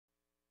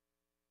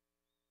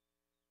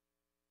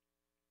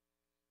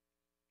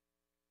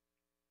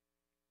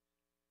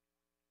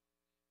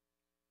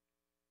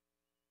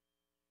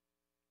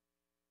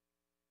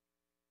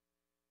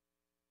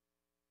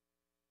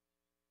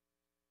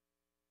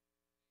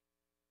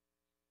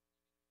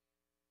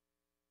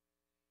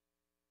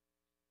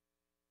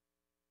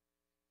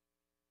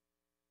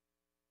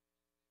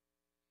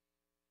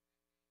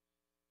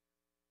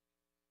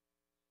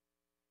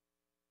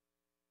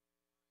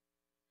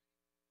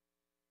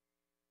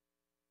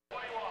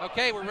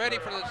Okay, we're ready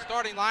for the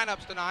starting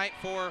lineups tonight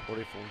for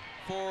 44.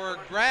 For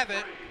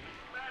Gravette.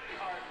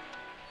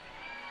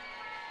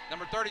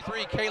 Number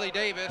 33, Kaylee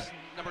Davis.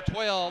 Number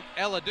 12,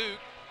 Ella Duke.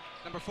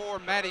 Number 4,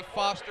 Maddie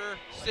Foster.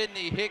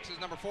 Sydney Hicks is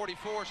number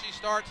 44. She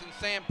starts, and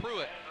Sam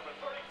Pruitt.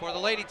 For the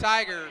Lady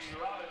Tigers,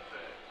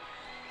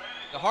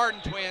 the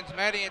Harden twins,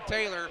 Maddie and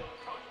Taylor,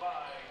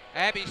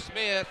 Abby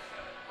Smith,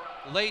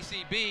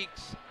 Lacey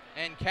Beeks,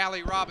 and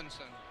Callie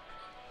Robinson.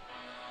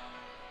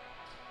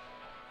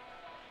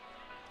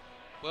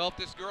 Well, if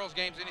this girls'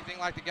 game's anything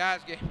like the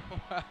guys' game,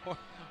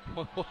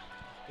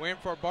 we're in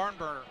for a barn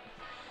burner.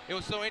 It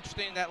was so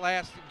interesting that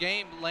last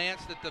game,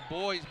 Lance, that the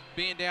boys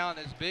being down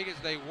as big as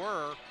they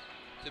were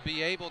to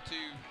be able to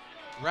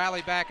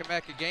rally back and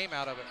make a game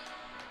out of it.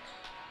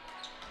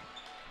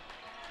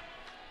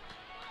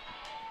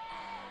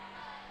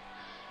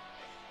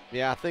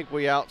 Yeah, I think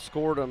we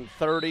outscored them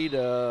 30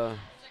 to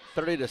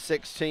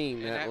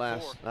 16 that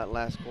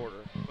last quarter.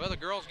 Well, the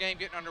girls' game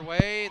getting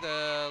underway.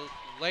 The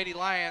Lady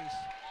Lions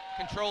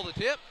control the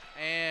tip,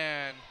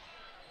 and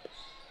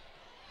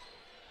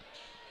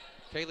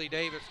Kaylee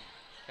Davis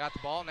got the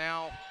ball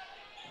now.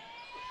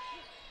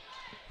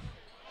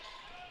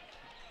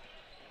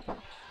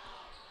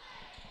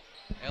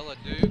 Ella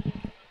Duke.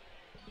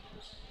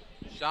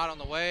 Shot on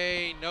the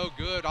way, no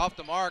good, off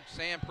the mark.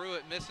 Sam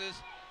Pruitt misses.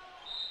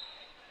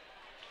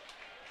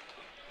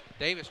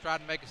 Davis tried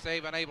to make a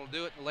save, unable to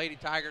do it. The Lady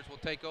Tigers will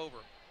take over.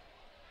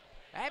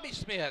 Abby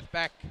Smith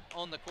back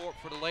on the court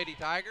for the Lady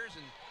Tigers,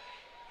 and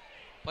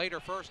played her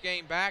first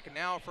game back, and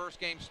now her first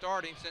game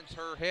starting since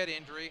her head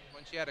injury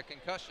when she had a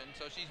concussion,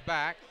 so she's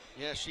back.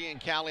 Yeah, she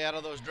and Callie out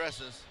of those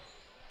dresses.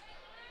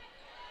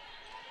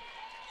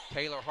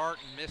 Taylor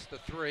Harton missed the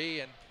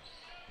three, and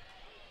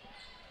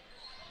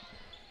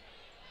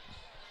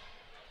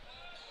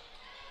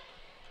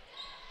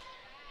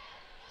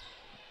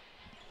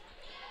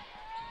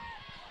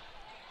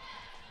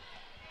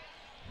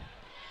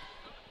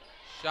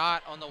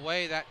shot on the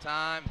way that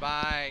time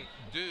by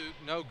Duke,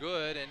 no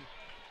good, and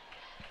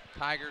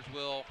Tigers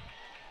will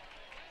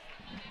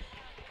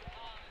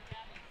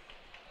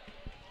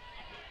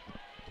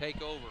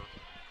take over.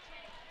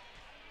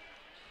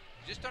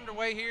 Just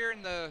underway here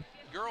in the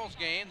girls'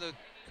 game, the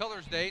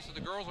Colors Day, so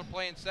the girls are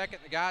playing second,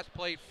 the guys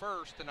played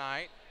first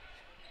tonight.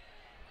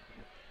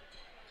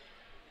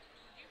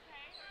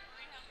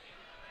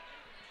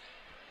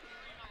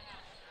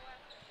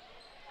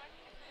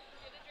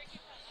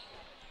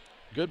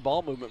 Good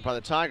ball movement by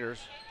the Tigers.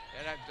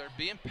 And they're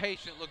being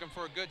patient, looking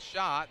for a good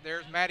shot.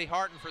 There's Maddie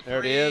Harton for three. There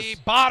it is.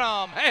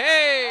 Bottom.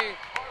 Hey!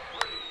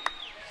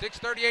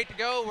 6:38 to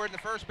go. Where the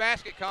first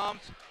basket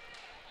comes.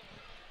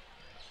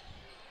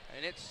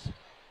 And it's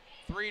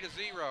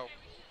 3-0.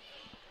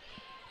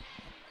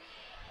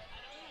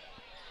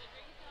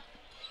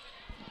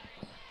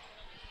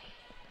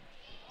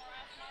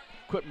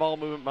 Quick ball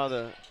movement by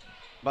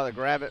the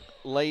Gravette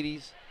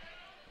ladies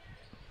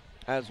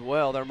as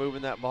well. They're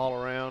moving that ball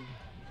around.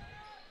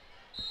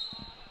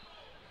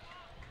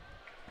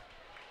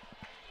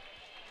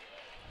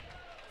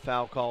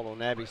 Foul called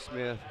on Abby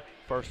Smith.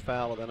 First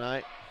foul of the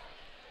night.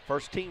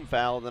 First team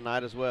foul of the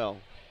night as well.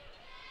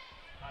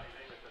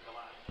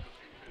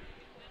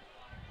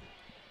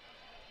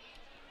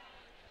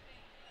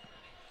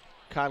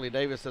 Kylie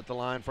Davis at the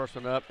line, first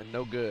one up, and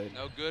no good.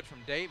 No good from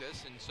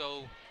Davis, and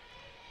so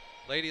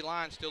Lady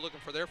Lions still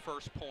looking for their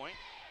first point.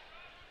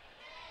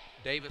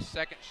 Davis'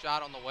 second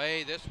shot on the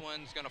way. This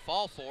one's going to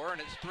fall for her, and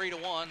it's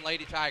 3-1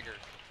 Lady Tigers.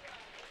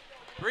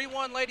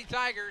 3-1 Lady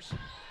Tigers.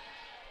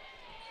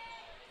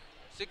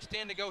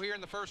 6:10 to go here in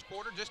the first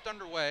quarter, just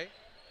underway.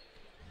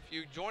 If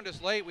you joined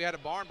us late, we had a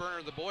barn burner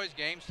of the boys'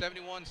 game,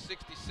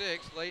 71-66.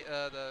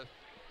 The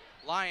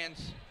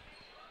Lions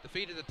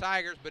defeated the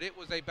Tigers, but it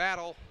was a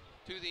battle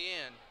to the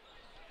end.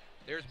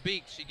 There's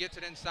Beeks. She gets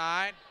it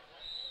inside,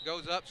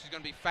 goes up. She's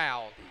going to be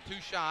fouled. 2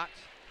 shots.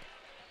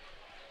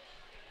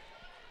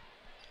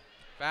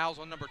 Fouls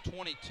on number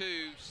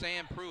 22,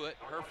 Sam Pruitt.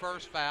 Her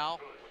first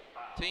foul,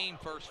 team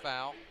first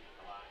foul.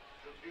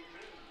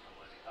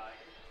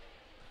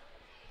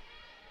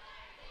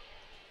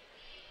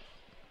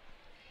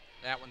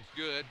 That one's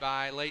good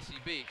by Lacey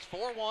Beeks.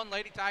 4-1,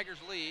 Lady Tigers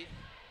lead.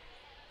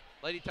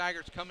 Lady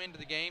Tigers come into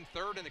the game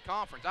third in the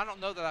conference. I don't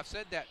know that I've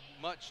said that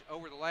much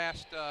over the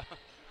last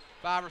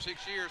 5 or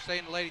 6 years,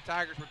 saying the Lady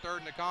Tigers were third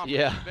in the conference.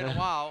 Yeah. It's been a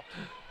while.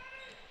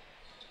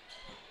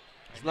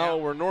 It's not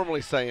what we're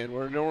normally saying.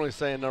 We're normally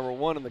saying number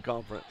 1 in the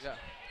conference. Yeah.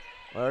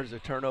 Well, there's a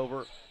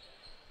turnover.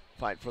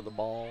 Fight for the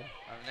ball.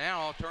 And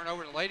now I'll turn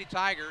over to the Lady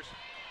Tigers.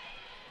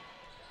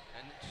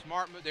 And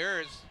smart move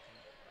there is,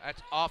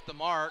 that's off the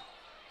mark.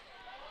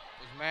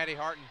 Was Maddie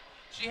Harton.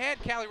 She had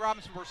Callie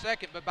Robinson for a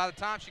second, but by the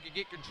time she could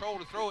get control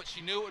to throw it, she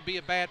knew it would be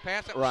a bad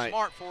pass. That was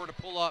smart for her to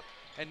pull up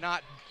and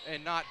not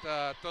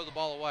throw the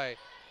ball away.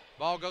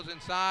 Ball goes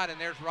inside, and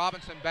there's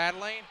Robinson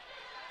battling,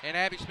 and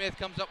Abby Smith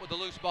comes up with the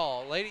loose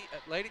ball. Lady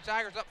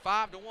Tigers up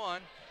 5-1.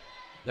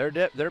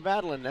 They're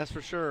battling, that's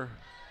for sure.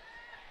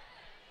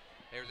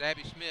 There's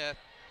Abby Smith.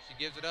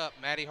 She gives it up.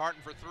 Maddie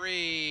Harton for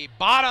 3.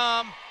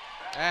 Bottom.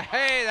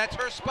 Hey, that's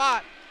her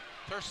spot.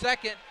 It's her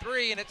second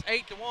three, and it's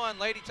 8-1,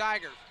 Lady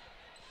Tigers.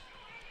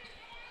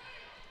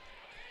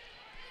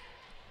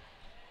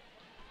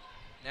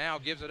 Now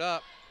gives it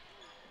up.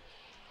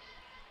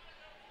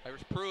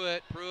 There's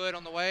Pruitt. Pruitt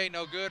on the way,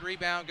 no good.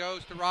 Rebound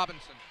goes to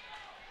Robinson.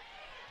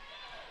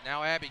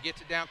 Now Abby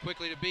gets it down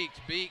quickly to Beeks.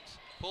 Beeks,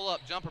 pull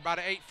up, jumper about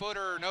an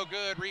 8-footer, no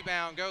good.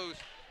 Rebound goes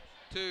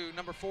to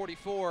number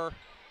 44,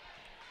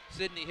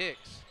 Sydney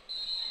Hicks.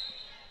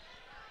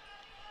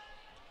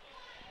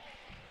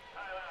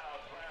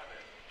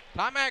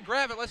 Timeout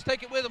Gravette. Let's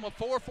take it with them. A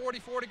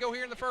 4:44 to go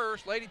here in the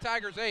first. Lady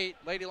Tigers 8,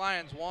 Lady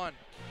Lions 1.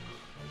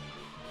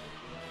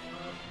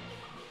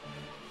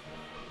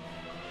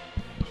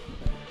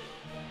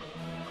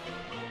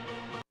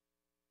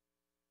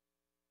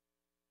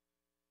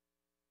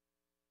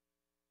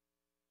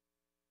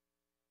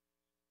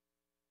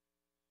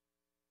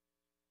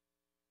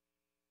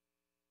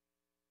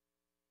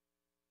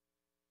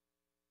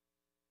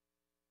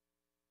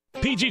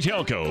 PG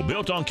Telco,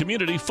 built on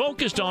community,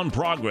 focused on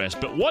progress.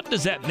 But what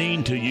does that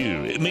mean to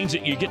you? It means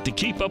that you get to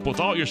keep up with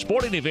all your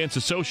sporting events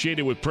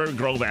associated with Prairie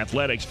Grove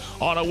Athletics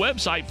on a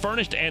website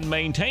furnished and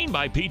maintained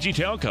by PG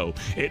Telco.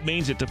 It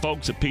means that the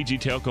folks at PG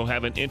Telco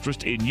have an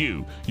interest in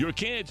you, your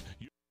kids.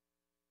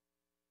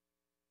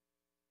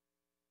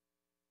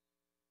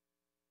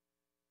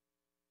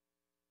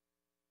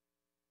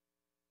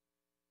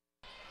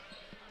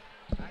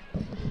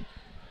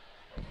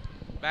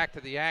 Back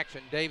to the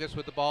action. Davis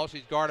with the ball.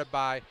 She's guarded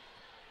by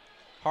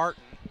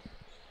Harton.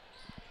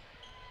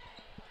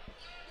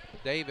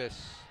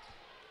 Davis.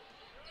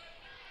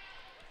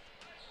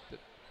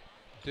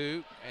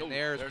 Duke. And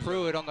there's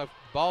Pruitt on the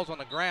ball's on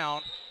the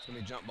ground. It's going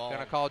to be jump ball.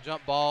 Going to call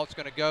jump ball. It's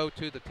going to go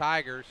to the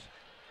Tigers.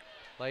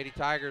 Lady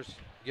Tigers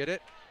get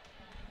it.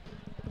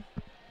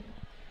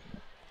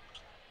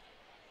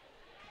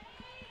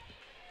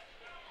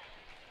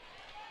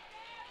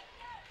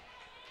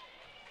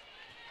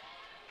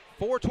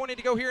 .420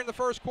 to go here in the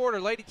first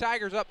quarter. Lady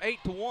Tigers up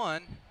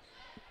 8-1.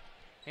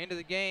 Into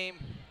the game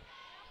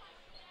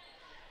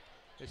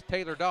is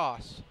Taylor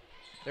Doss.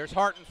 There's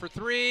Harton for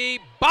three.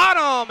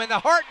 Bottom! And the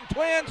Harton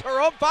twins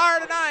are on fire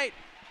tonight.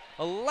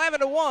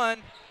 11-1.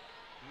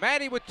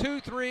 Maddie with 2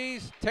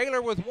 threes.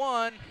 Taylor with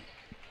 1.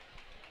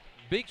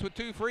 Beeks with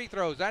 2 free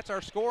throws. That's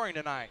our scoring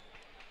tonight.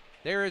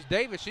 There is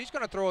Davis. She's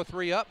going to throw a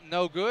 3 up.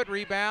 No good.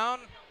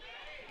 Rebound.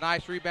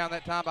 Nice rebound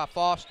that time by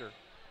Foster.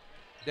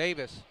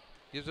 Davis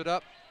gives it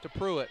up to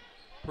Pruitt.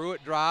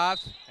 Pruitt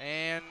drives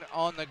and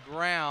on the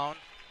ground.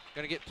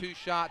 Going to get 2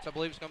 shots. I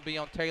believe it's going to be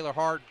on Taylor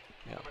Harden.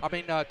 Yeah. I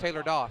mean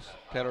Taylor Doss.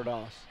 Taylor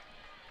Doss.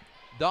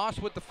 Doss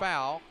with the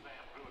foul.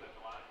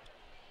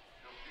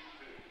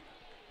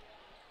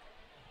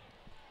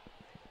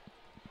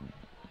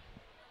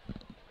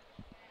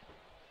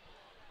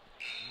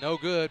 No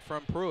good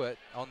from Pruitt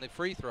on the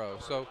free throw.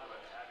 So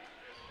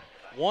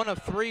 1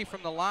 of 3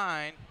 from the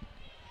line.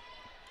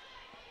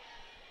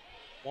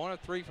 1 of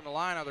 3 from the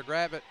line are the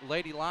Gravette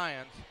Lady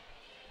Lions.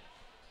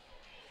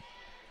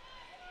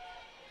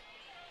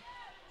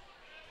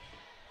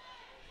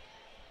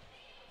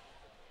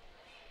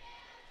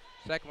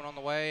 Second one on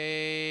the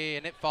way,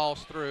 and it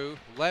falls through.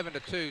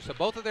 11-2. So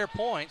both of their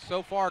points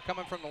so far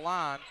coming from the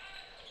line.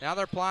 Now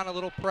they're applying a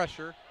little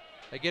pressure.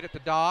 They get it to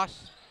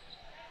Doss.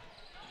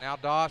 Now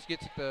Doss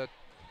gets it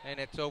and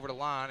it's over the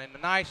line. And a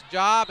nice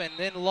job, and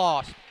then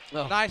lost.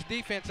 Oh. Nice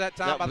defense that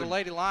time by the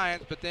Lady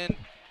Lions, but then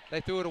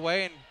they threw it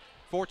away, and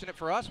fortunate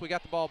for us, we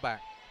got the ball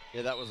back.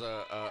 Yeah, that was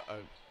a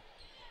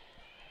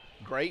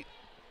great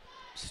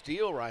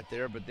steal right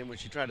there, but then when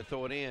she tried to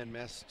throw it in,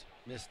 missed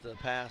the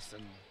pass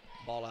and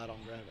ball out on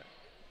Gravette.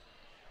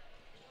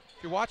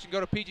 If you're watching, go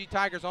to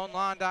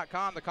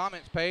pgtigersonline.com, the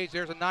comments page.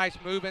 There's a nice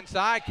move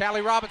inside. Callie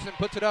Robinson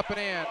puts it up and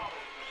in.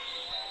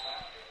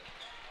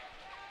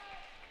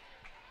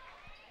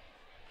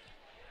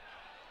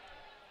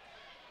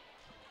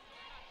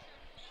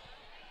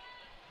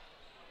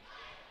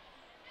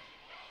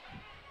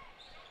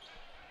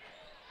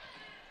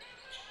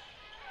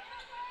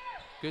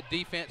 Good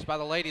defense by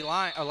the Lady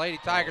Tigers. Oh,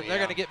 yeah. They're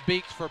going to get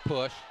Beeks for a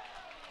push.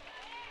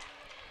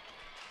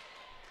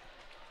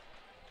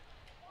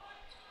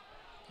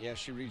 Yeah,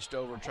 she reached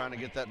over trying to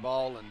get that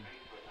ball and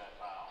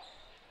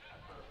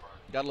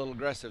got a little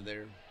aggressive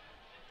there.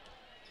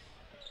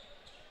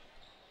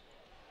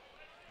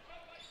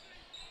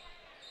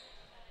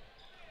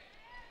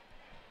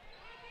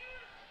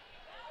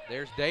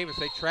 There's Davis.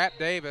 They trap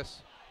Davis.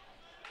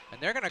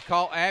 And they're going to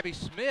call Abby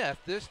Smith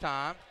this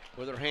time.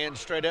 With her hands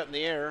straight up in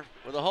the air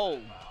with a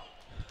hold.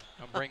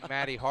 I'll bring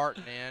Maddie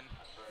Harton in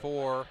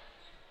for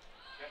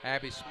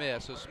Abby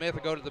Smith. So Smith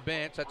will go to the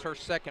bench. That's her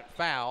second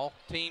foul.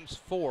 Team's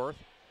 4th.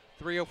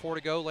 3:04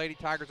 to go. Lady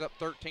Tigers up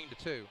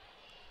 13-2.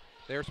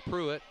 There's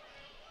Pruitt.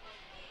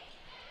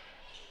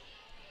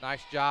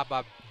 Nice job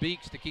by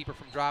Beeks to keep her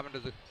from driving to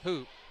the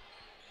hoop.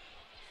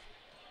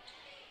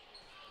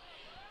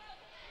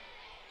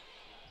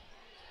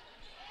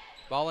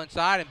 Ball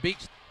inside, and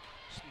Beeks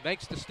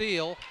makes the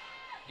steal.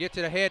 Gets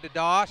it ahead to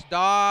Doss.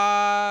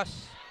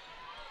 Doss.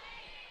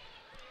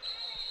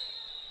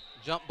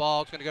 Jump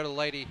ball. It's going to go to the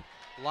Lady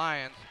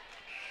Lions.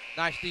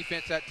 Nice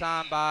defense that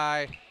time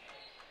by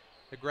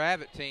the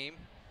Gravette team.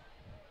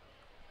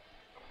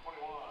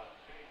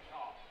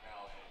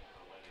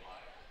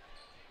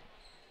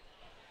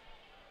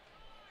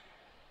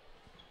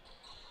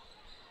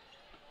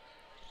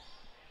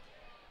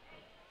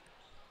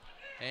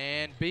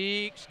 And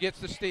Beeks gets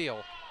the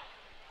steal.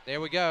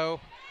 There we go.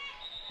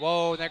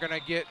 Whoa, and they're going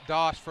to get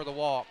Doss for the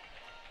walk.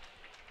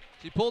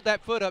 She pulled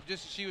that foot up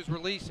just as she was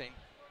releasing.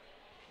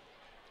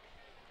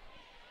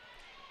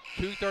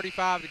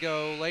 2:35 to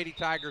go. Lady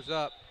Tigers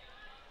up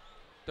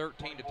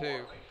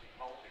 13-2.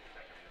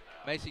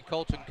 Macy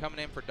Colton coming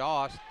in for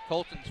Doss.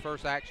 Colton's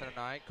first action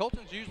tonight.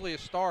 Colton's usually a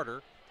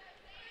starter.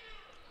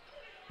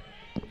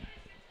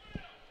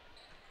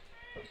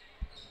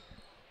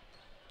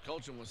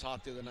 Colton was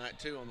hot the other night,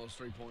 too, on those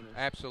three-pointers.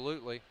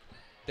 Absolutely.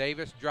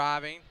 Davis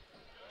driving.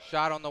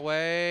 Shot on the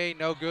way.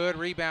 No good.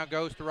 Rebound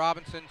goes to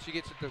Robinson. She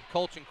gets it to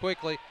Colton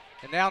quickly.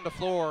 And down the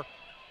floor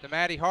to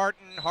Maddie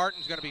Harton.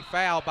 Harton's going to be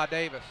fouled by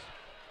Davis.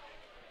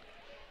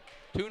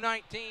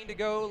 2:19 to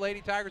go.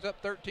 Lady Tigers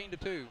up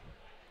 13-2.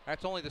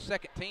 That's only the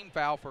second team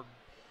foul for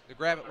the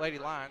Gravette Lady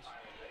Lions.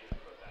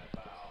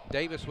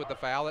 Davis with the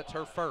foul. That's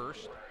her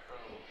first.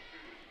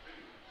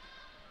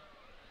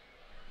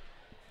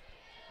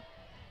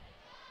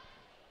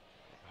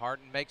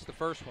 Harton makes the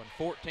first one,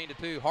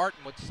 14-2.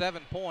 Harton with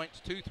 7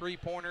 points, 2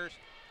 3-pointers,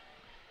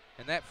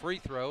 and that free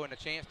throw, and a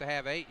chance to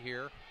have 8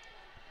 here.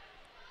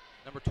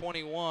 Number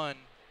 21,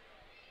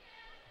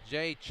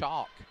 Jay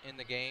Chalk in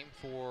the game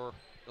for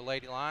the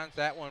Lady Lions.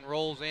 That one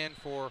rolls in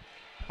for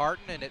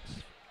Harton, and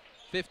it's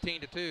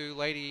 15-2.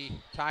 Lady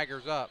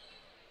Tigers up.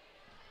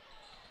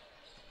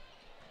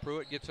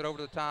 Pruitt gets it over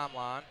to the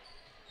timeline.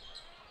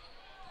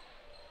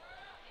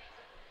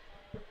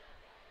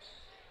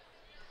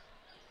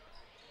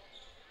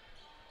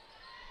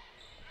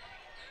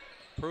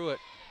 Pruitt,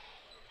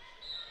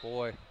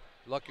 boy,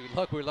 lucky we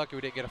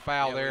didn't get a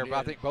foul there, but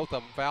I think both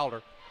of them fouled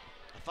her.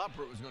 I thought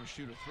Pruitt was going to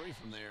shoot a three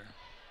from there.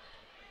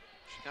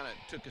 She kind of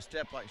took a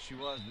step like she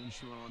was, and then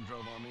she went on and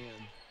drove on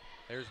in.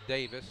 There's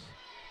Davis,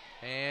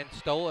 and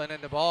stolen,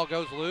 and the ball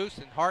goes loose,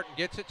 and Harton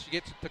gets it. She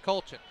gets it to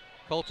Colton.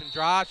 Colton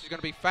drives. She's going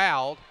to be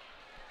fouled.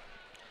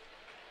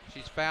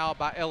 She's fouled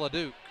by Ella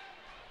Duke.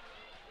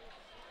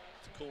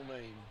 It's a cool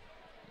name,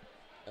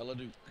 Ella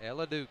Duke.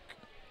 Ella Duke.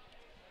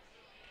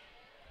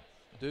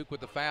 Duke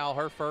with the foul,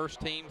 her first,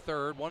 team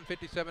third.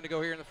 1:57 to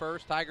go here in the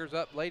first. Tigers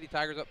up, Lady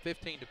Tigers up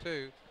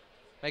 15-2.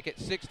 Make it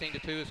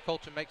 16-2 as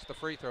Colton makes the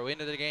free throw.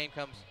 Into the game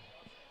comes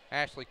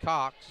Ashley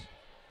Cox.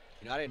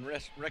 You know, I didn't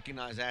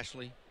recognize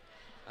Ashley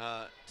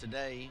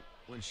today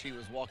when she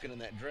was walking in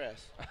that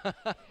dress.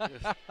 It's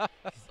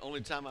the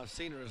only time I've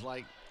seen her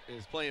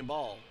is playing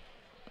ball.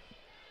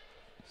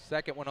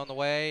 Second one on the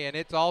way, and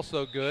it's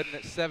also good, and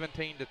it's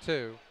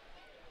 17-2.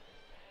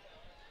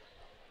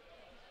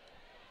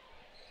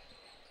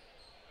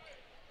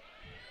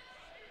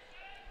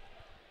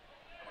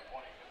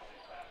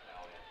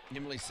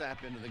 Emily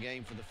Sapp into the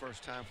game for the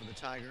first time for the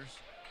Tigers.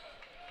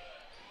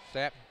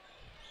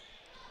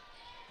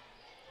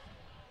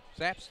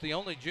 Sapp's the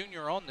only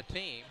junior on the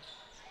team.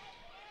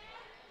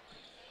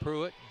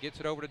 Pruitt gets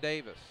it over to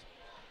Davis.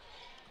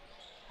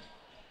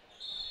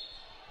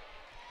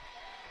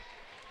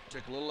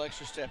 Took a little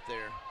extra step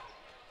there.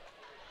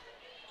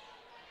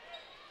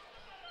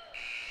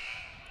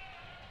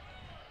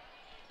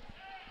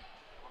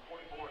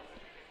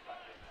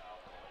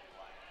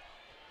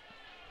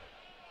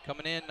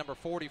 Coming in, number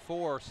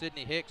 44,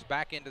 Sydney Hicks,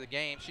 back into the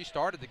game. She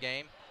started the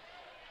game.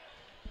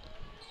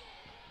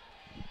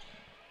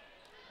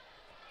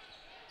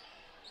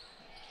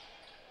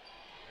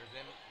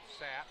 There's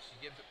Sapp.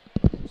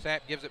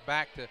 Sapp gives it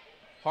back to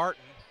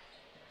Harton.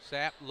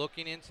 Sapp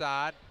looking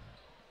inside.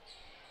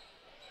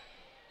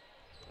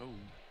 Oh.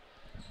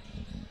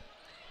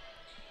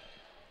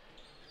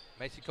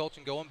 Macy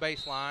Colton going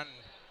baseline.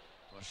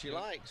 Well, she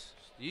likes.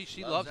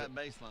 She loves that it.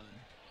 baseline.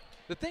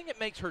 The thing that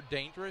makes her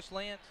dangerous,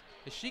 Lance,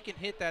 is she can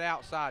hit that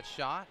outside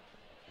shot.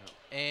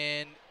 Yep.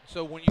 And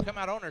so when you come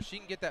out on her, she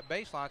can get that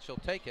baseline, she'll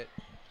take it.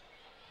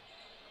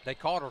 They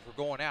called her for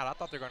going out. I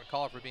thought they were going to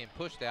call her for being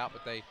pushed out,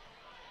 but they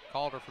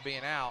called her for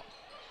being out.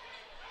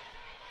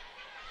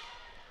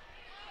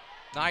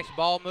 Nice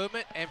ball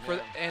movement,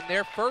 and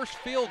their first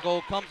field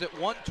goal comes at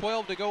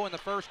 1:12 to go in the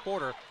first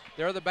quarter.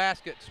 Their other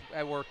baskets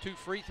were 2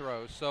 free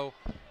throws. So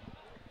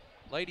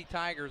Lady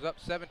Tigers up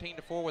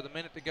 17-4 with a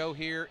minute to go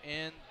here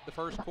in the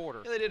first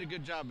quarter. Yeah, they did a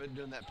good job of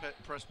doing that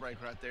press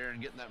break right there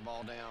and getting that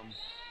ball down.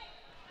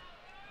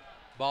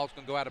 Ball's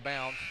going to go out of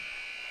bounds.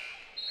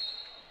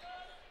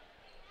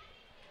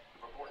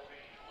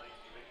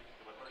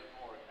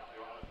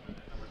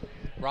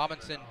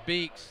 Robinson,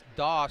 Beeks,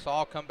 Doss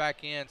all come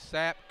back in.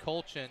 Sapp,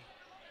 Colchin,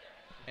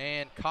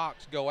 and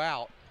Cox go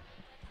out.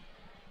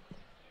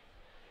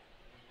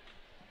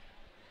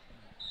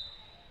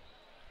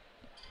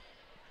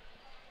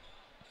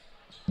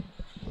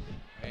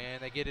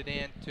 And they get it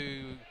in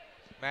to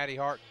Maddie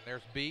Harton.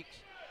 There's Beeks.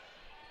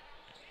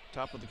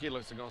 Top of the key,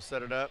 looks like they're going to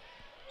set it up.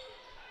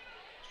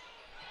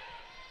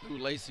 Ooh,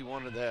 Lacey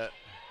wanted that.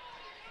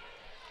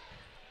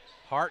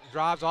 Harton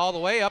drives all the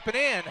way up and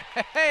in.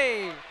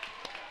 Hey!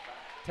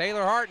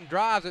 Taylor Harton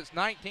drives. It's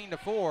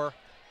 19-4.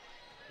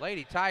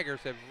 Lady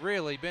Tigers have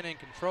really been in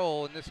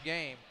control in this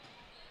game.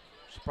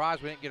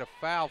 Surprised we didn't get a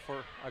foul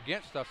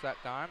against us that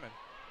time. And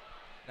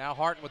now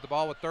Harton with the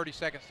ball with 30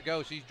 seconds to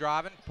go. She's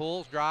driving,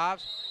 pulls,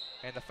 drives,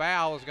 and the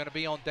foul is going to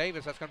be on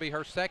Davis. That's going to be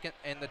her second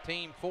and the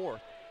team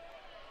fourth.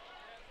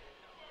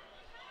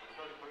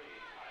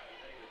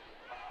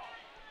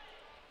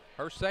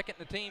 Her second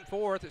and the team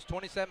fourth. It's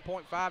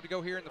 27.5 to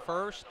go here in the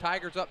first.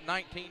 Tigers up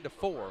 19-4.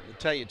 I'll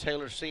tell you,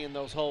 Taylor's seeing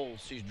those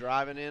holes. She's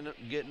driving in,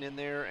 getting in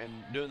there, and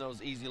doing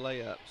those easy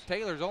layups.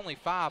 Taylor's only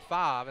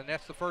 5'5", and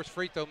that's the first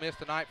free throw missed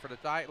tonight for the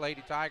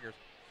Lady Tigers.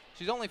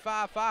 She's only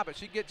 5'5", but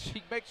she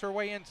makes her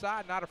way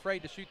inside, not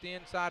afraid to shoot the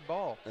inside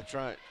ball. That's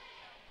right.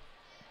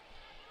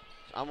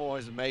 I'm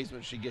always amazed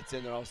when she gets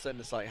in there. All of a sudden,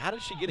 it's like, how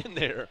did she get in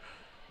there?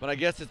 But I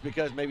guess it's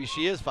because maybe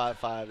she is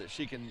 5'5", that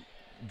she can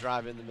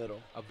drive in the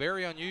middle. A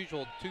very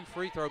unusual 2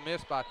 free throw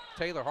miss by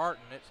Taylor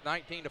Harton. It's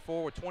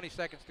 19-4 with 20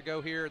 seconds to go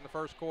here in the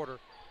first quarter.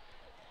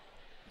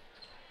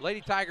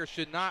 Lady Tigers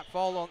should not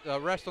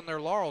rest on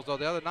their laurels, though.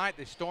 The other night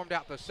they stormed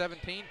out the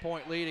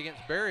 17-point lead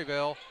against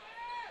Berryville,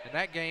 and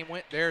that game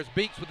went. There's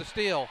Beeks with the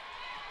steal.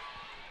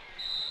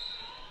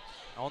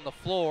 On the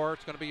floor,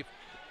 it's going to be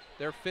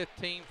their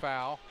 15th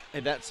foul.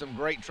 And that's some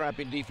great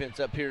trapping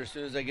defense up here as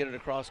soon as they get it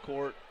across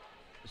court.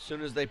 As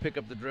soon as they pick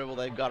up the dribble,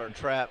 they've got her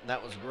trapped, and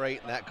that was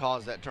great, and that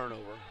caused that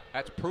turnover.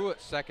 That's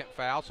Pruitt's second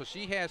foul, so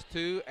she has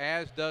 2,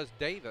 as does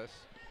Davis,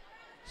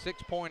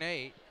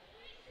 6.8.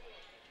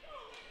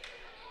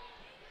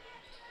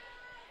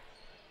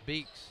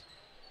 Beeks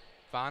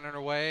finding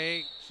her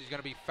way. She's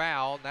going to be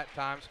fouled, and that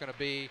time it's going to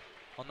be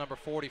on number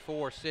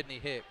 44, Sydney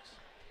Hicks.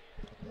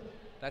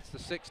 That's the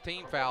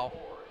 16th foul.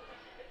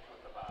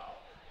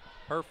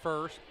 Her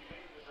first.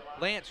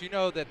 Lance, you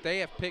know that they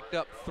have picked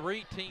up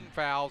 3 team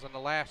fouls in the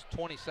last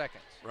 20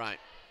 seconds. Right.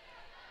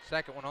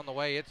 Second one on the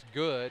way, it's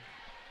good,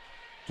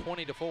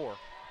 20-4. So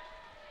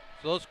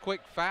those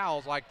quick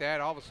fouls like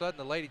that, all of a sudden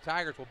the Lady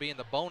Tigers will be in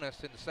the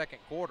bonus in the second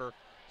quarter.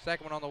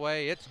 Second one on the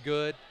way, it's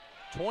good,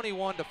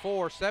 21-4,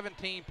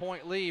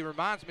 17-point lead.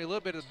 Reminds me a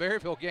little bit of the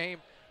Berryville game,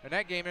 and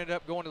that game ended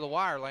up going to the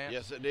wire, Lance.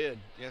 Yes, it did.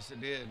 Yes,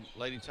 it did.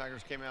 Lady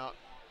Tigers came out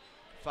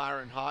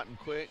firing hot and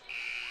quick.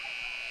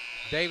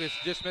 Davis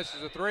just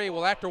misses a 3.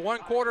 Well, after 1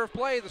 quarter of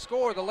play, the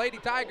score, the Lady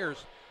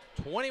Tigers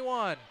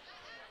 21.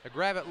 The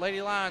Gravette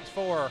Lady Lions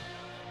 4.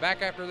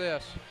 Back after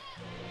this.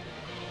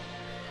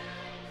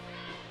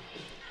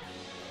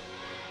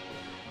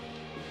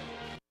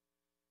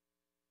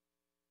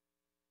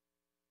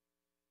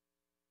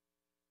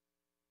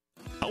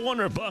 I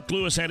wonder if Buck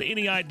Lewis had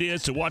any idea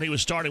as to what he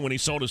was starting when he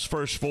sold his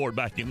first Ford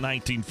back in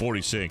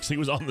 1946. He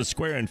was on the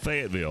square in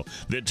Fayetteville.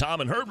 Then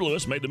Tom and Herb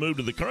Lewis made the move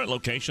to the current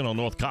location on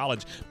North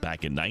College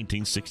back in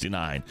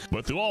 1969.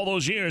 But through all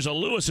those years, a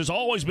Lewis has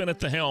always been at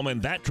the helm,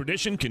 and that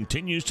tradition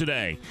continues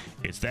today.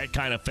 It's that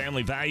kind of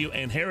family value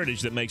and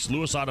heritage that makes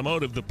Lewis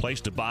Automotive the place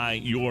to buy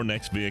your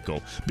next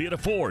vehicle. Be it a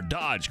Ford,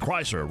 Dodge,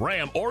 Chrysler,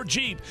 Ram, or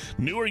Jeep,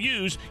 new or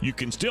used, you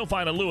can still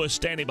find a Lewis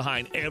standing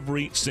behind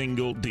every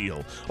single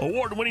deal.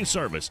 Award-winning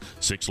service,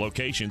 6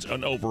 locations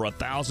and over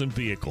 1,000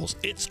 vehicles.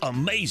 It's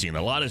amazing.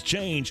 A lot has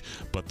changed,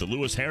 but the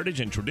Lewis heritage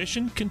and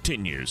tradition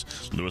continues.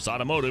 Lewis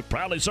Automotive,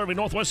 proudly serving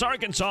Northwest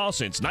Arkansas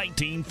since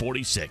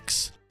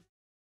 1946.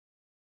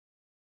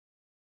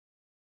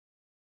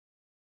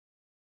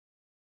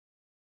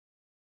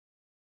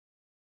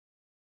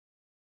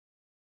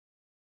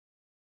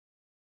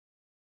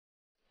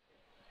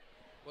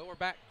 Well, we're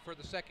back for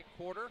the second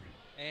quarter,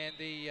 and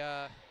the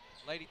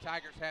Lady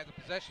Tigers have the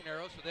possession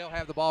arrow, so they'll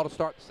have the ball to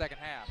start the second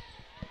half.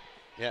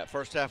 Yeah,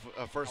 first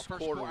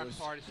quarter was. I'm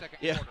sorry, the second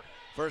yeah, quarter.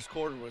 First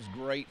quarter was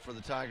great for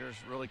the Tigers.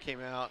 Really came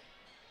out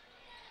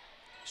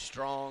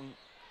strong,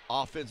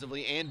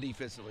 offensively and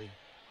defensively.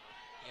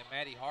 Yeah,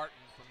 Maddie Harton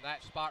from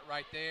that spot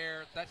right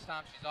there. That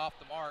time she's off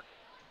the mark.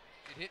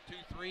 She hit 2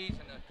 threes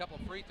and a couple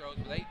of free throws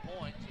with 8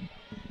 points.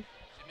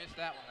 She missed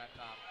that one that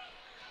time.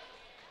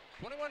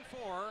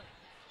 21-4,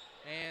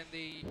 and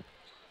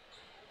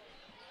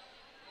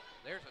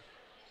there's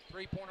a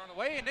 3-pointer on the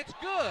way, and it's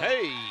good.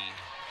 Hey.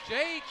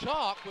 Jay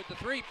Chalk with the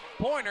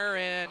 3-pointer,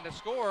 and the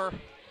score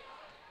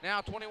now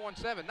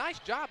 21-7. Nice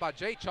job by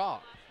Jay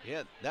Chalk.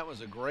 Yeah, that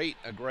was a great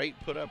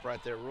put up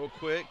right there. Real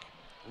quick,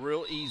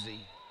 real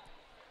easy.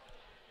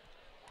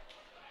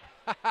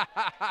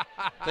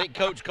 I think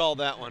Coach called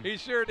that one. He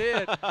sure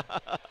did.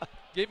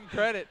 Give him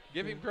credit.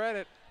 Give him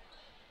credit.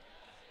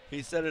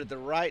 He said it at the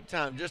right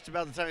time, just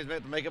about the time he's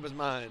about to make up his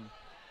mind.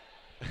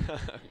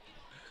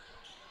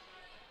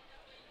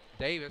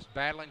 Davis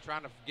battling,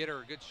 trying to get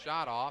her a good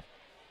shot off.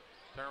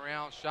 Turn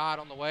around, shot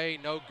on the way,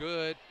 no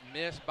good.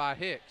 Missed by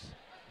Hicks.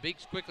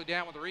 Beeks quickly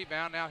down with the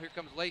rebound. Now here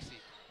comes Lacey.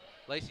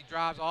 Lacey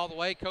drives all the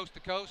way, coast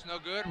to coast, no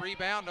good.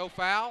 Rebound, no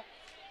foul.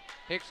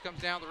 Hicks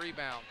comes down with the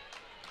rebound.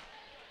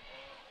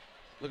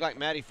 Looked like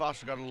Maddie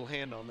Foster got a little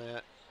hand on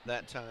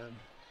that time.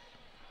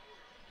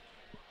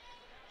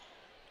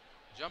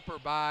 Jumper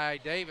by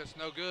Davis,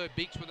 no good.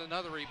 Beeks with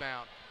another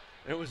rebound.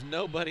 There was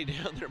nobody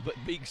down there but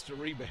Beeks to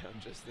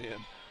rebound just then.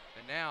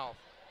 And now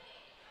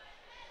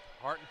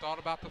Harton thought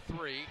about the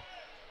 3.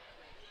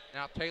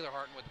 Now Taylor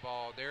Harton with the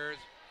ball. There's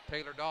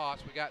Taylor Doss.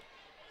 We got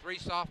 3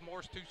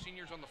 sophomores, 2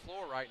 seniors on the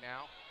floor right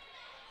now.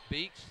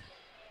 Beeks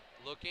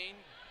looking.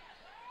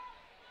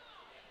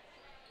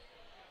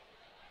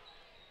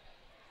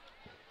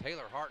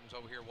 Taylor Harton's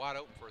over here wide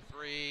open for a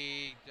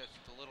 3. Just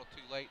a little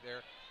too late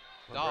there.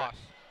 Doss.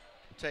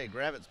 I tell you,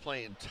 Gravette's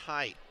playing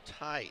tight.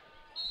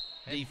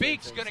 And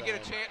Beeks going to get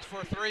a chance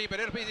for a 3, but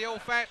it'll be the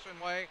old-fashioned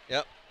way.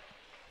 Yep.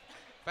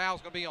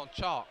 Foul's going to be on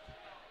Chalk.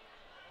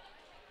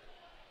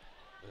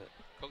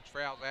 Coach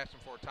Frown's asking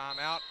for a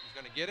timeout. He's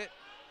going to get it.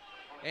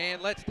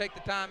 And let's take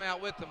the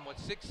timeout with them with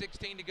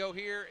 6:16 to go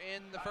here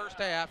in the first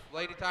half.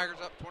 Lady Tigers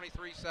up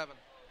 23-7.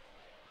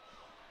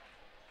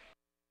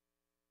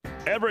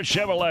 Everett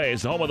Chevrolet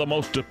is the home of the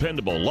most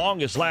dependable,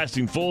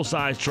 longest-lasting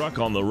full-size truck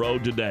on the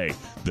road today,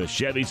 the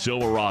Chevy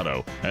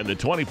Silverado. And the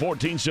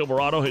 2014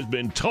 Silverado has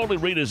been totally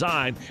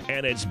redesigned,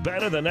 and it's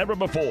better than ever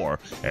before.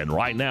 And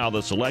right now,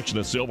 the selection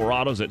of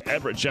Silverados at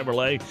Everett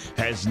Chevrolet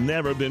has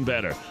never been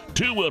better.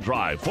 2-wheel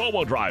drive,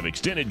 4-wheel drive,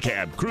 extended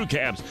cab, crew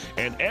cabs,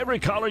 and every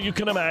color you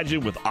can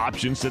imagine with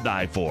options to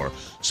die for.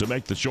 So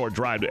make the short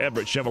drive to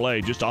Everett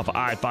Chevrolet just off of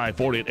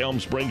I-540 at Elm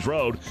Springs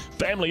Road.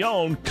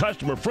 Family-owned,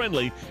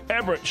 customer-friendly,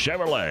 Everett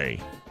Chevrolet.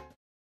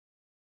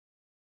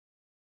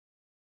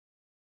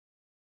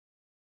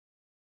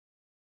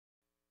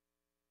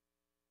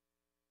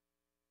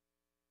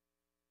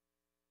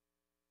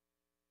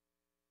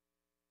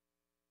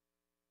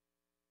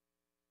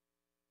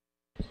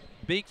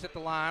 Beeks at the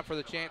line for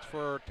the chance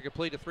to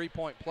complete a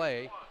 3-point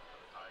play.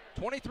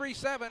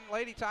 23-7,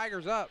 Lady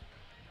Tigers up.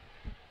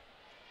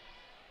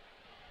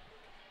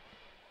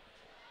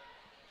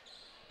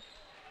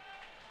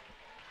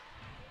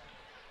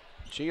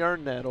 She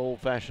earned that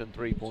old-fashioned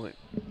 3-point.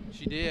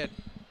 She did.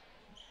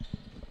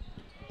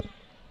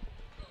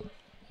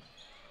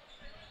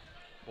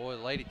 Boy,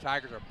 the Lady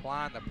Tigers are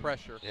applying the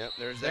pressure. Yep,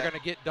 They're going to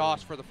get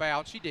Doss for the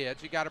foul. She did.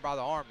 She got her by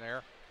the arm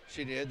there.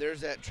 She did.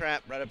 There's that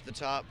trap right up the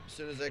top as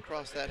soon as they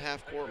cross that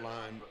half-court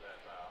line.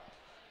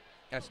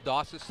 That's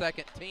Doss's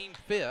second, team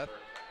 5th.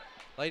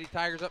 Lady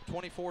Tigers up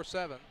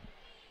 24-7.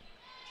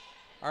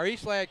 Our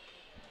East Lag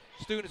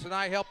students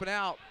tonight helping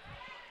out.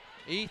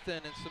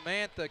 Ethan and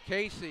Samantha,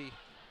 Casey,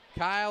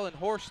 Kyle and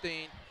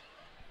Horstein.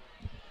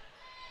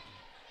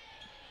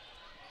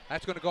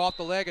 That's going to go off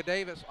the leg of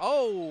Davis.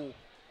 Oh,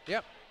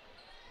 yep.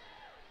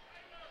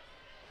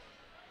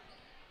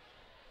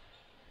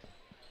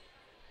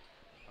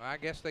 I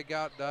guess they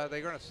got,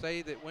 they're going to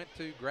say that went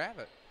to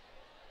Gravette.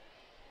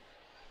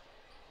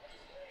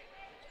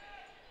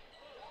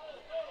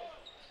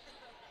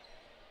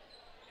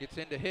 Gets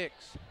into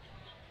Hicks.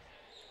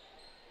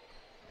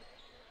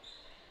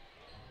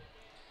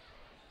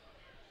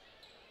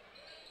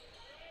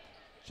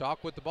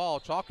 Chalk with the ball.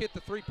 Chalk hit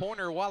the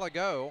 3-pointer a while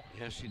ago.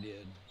 Yes, she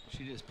did.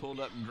 She just pulled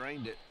up and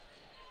drained it.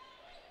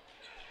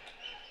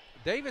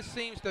 Davis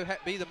seems to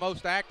be the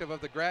most active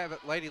of the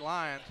Gravette Lady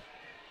Lions.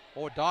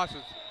 Or Doss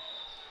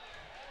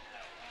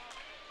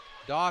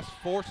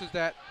forces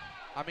that.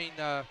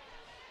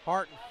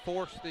 Harton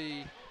forced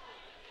the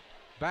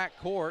back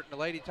court, and the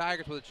Lady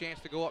Tigers with a chance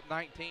to go up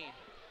 19.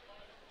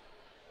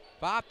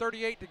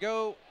 5:38 to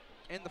go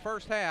in the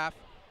first half.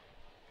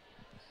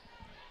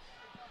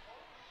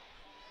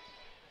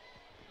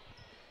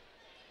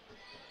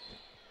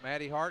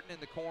 Maddie Harton in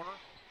the corner.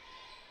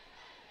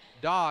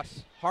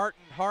 Doss,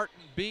 Harton,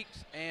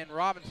 Beeks, and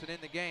Robinson in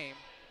the game.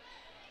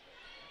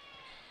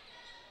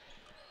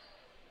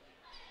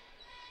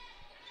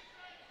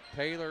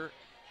 Taylor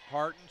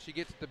Harton, she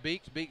gets to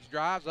Beeks. Beeks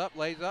drives up,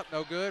 lays up,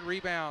 no good.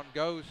 Rebound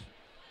goes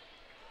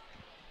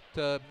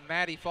to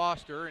Maddie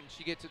Foster, and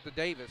she gets it to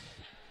Davis.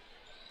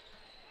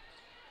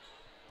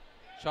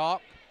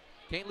 Chalk,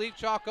 can't leave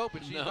Chalk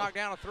open. She's knocked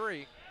down a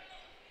 3.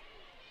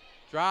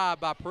 Drive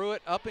by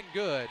Pruitt, up and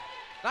good.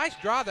 Nice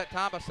drive that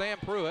time by Sam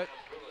Pruitt.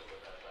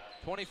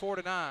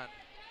 24-9.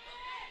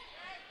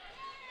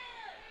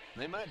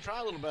 They might try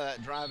a little bit of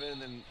that drive in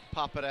and then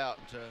pop it out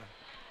to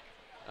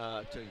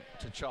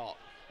Chalk.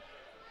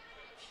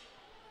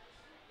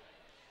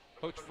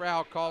 Coach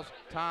Frau calls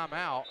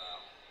timeout.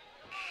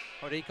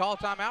 Oh, did he call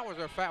timeout? Was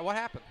there a foul? What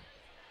happened?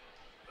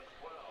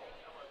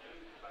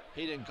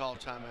 He didn't call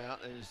timeout.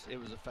 It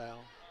was a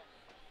foul.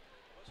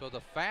 So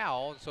the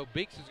foul, so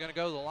Beeks is going to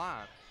go to the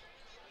line.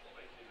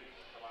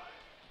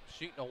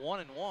 Shooting a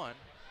 1-and-1.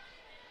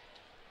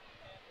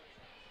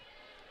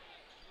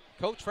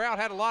 Coach Frau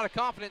had a lot of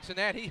confidence in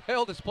that. He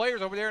held his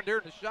players over there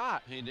during the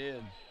shot. He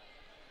did.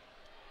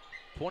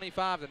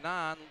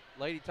 25-9.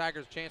 Lady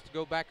Tigers a chance to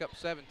go back up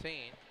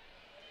 17.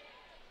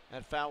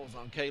 That foul was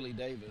on Kaylee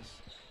Davis.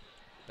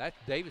 That's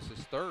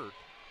Davis's 3rd.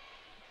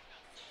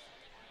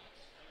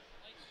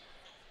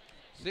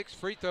 6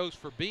 free throws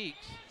for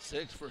Beeks.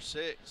 6 for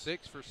 6.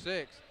 6 for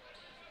 6.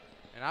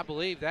 And I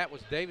believe that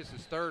was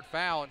Davis's 3rd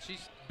foul. And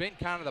she's been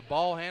kind of the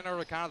ball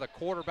handler, kind of the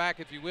quarterback,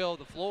 if you will, of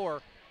the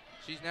floor.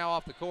 She's now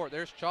off the court.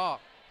 There's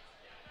Chalk.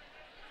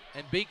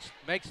 And Beeks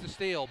makes the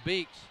steal.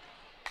 Beeks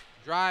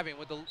driving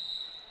with the, going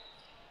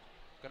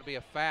to be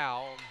a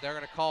foul. They're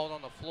going to call it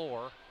on the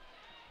floor.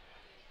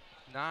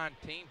 9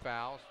 team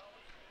fouls.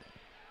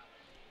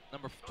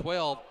 Number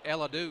 12,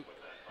 Ella Duke.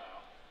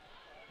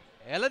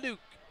 Ella Duke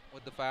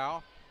with the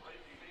foul.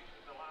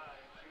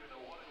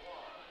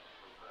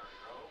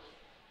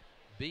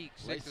 Beak,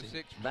 6 of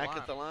 6 from back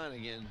at the line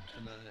again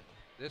tonight.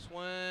 This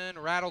one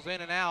rattles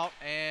in and out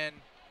and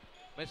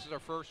misses our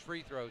first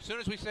free throw. As soon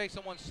as we say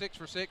someone's 6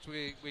 for 6,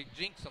 we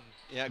jinx them.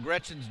 Yeah,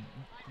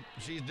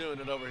 she's doing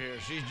it over here.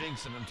 She's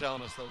jinxing them,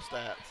 telling us those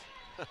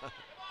stats.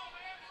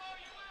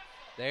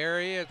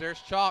 There he is. There's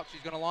Chalk.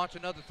 She's going to launch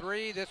another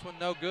 3. This one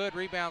no good.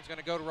 Rebound's going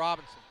to go to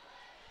Robinson.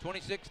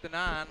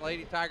 26-9.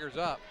 Lady Tigers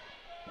up.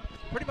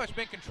 Pretty much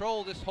been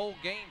controlled this whole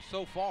game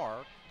so far.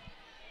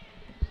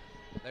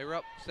 They were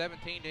up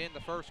 17 to end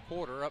the first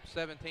quarter. Up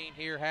 17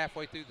 here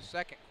halfway through the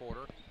second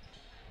quarter.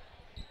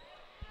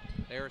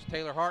 There's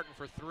Taylor Harton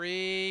for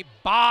 3.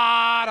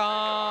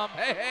 Bottom.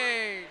 Hey,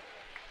 hey.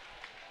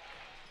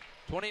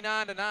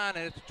 29-9, and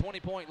it's a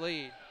 20-point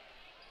lead.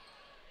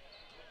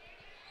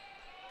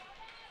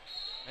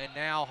 And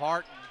now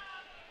Harton,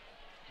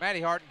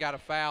 Maddie Harton got a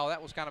foul.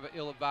 That was kind of an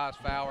ill-advised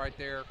foul right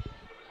there.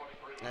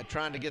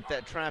 Trying to get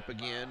that trap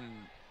again.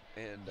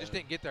 And just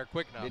didn't get there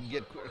quick enough. Didn't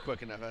get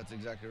quick enough. That's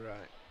exactly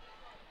right.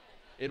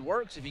 It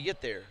works if you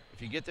get there.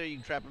 If you get there, you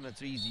can trap them.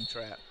 That's an easy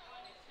trap.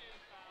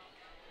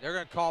 They're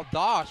going to call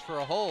Doss for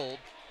a hold.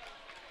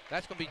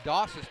 That's going to be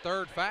Doss's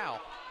 3rd foul.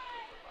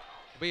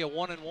 It'll be a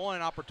 1-and-1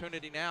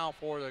 opportunity now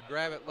for the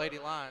Gravette Lady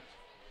Lions.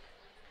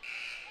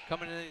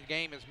 Coming into the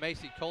game is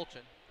Macy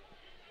Colchin.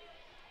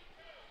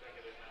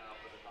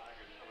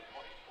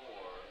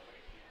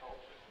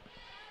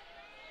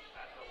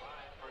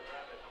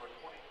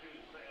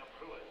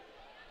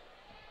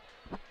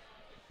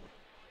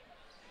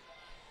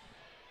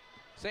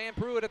 Sam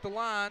Pruitt at the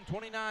line,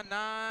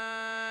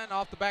 29-9,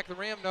 off the back of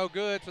the rim, no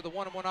good, so the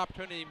 1-and-1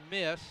 opportunity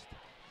missed.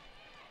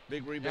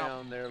 Big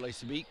rebound there,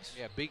 Lacey Beeks.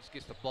 Yeah, Beeks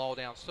gets the ball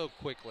down so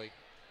quickly.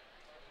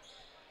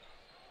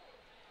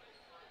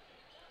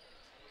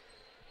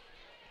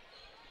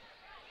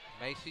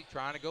 Macy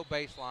trying to go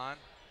baseline.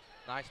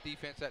 Nice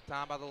defense that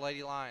time by the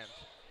Lady Lions.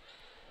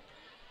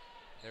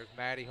 There's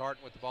Maddie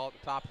Harton with the ball at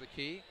the top of the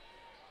key.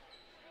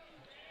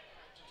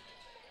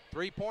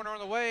 3-pointer on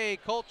the way.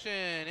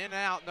 Colchin in and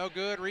out, no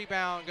good.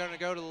 Rebound going to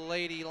go to the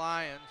Lady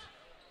Lions.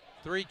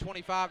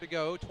 3:25 to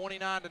go,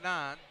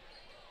 29-9.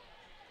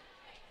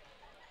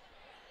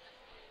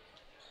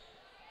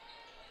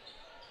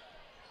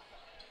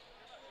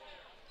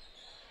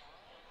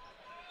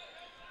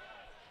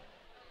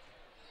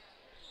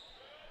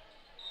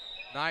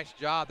 Nice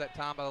job that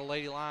time by the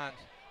Lady Lions.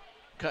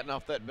 Cutting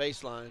off that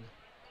baseline.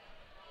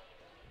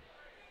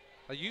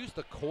 They used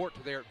the court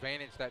to their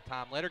advantage that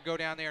time. Let her go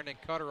down there and then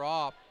cut her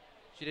off.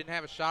 She didn't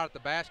have a shot at the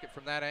basket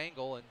from that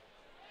angle and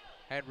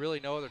had really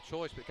no other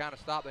choice but kind of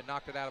stopped and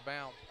knocked it out of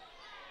bounds.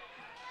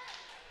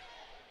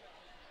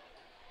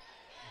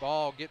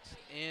 Ball gets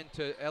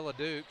into Ella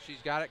Duke. She's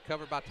got it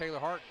covered by Taylor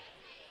Harton.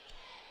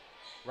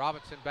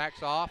 Robinson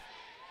backs off.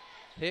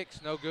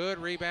 Hicks, no good.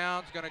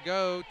 Rebound's going to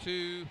go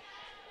to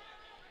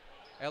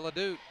Ella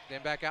Duke,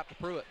 then back out to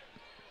Pruitt.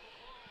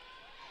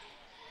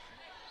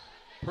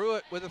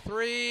 Pruitt with a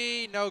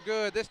 3, no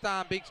good. This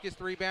time Beeks gets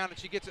the rebound and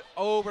she gets it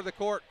over the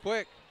court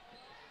quick.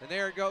 And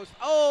there it goes.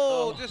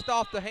 Oh, just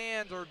off the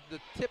hands or the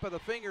tip of the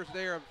fingers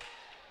there of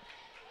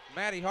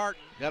Maddie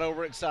Harton. Got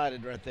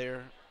overexcited right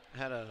there.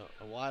 Had a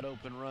wide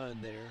open run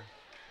there.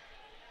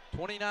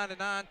 29-9,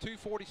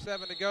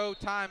 2:47 to go.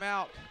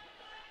 Timeout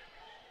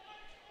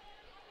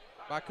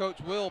by Coach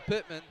Will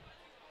Pittman.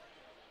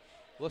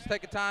 Let's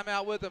take a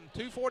timeout with them.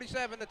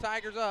 2:47, the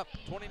Tigers up,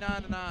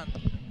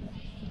 29-9.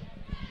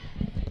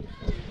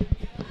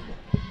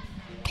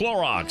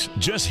 Clorox.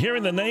 Just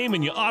hearing the name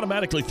and you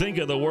automatically think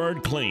of the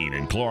word clean.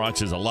 And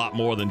Clorox is a lot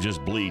more than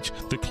just bleach.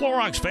 The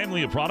Clorox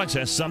family of products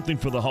has something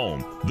for the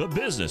home, the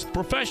business,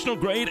 professional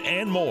grade,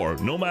 and more.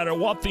 No matter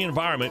what the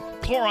environment,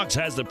 Clorox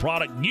has the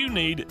product you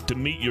need to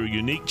meet your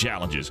unique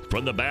challenges.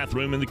 From the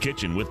bathroom and the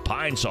kitchen with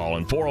Pine Sol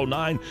and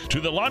 409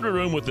 to the laundry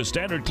room with the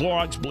standard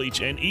Clorox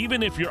bleach. And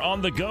even if you're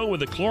on the go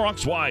with the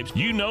Clorox wipes,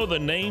 you know the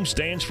name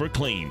stands for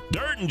clean.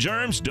 Dirt and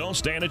germs don't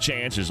stand a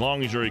chance as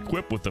long as you're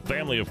equipped with the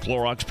family of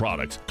Clorox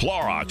products.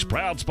 Clorox,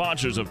 proud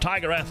sponsors of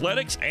Tiger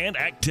athletics and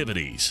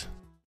activities.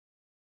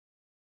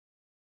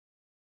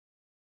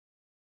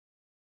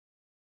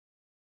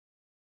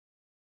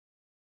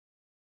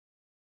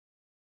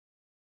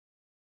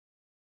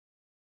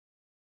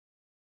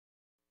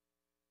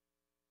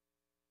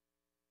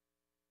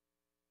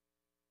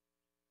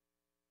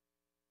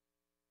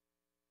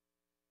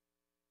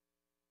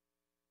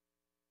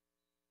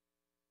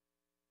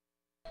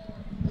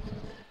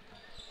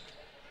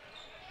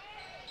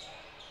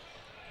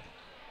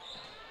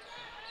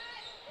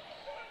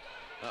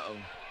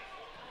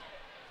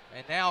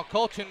 And now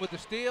Colchin with the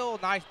steal.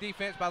 Nice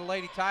defense by the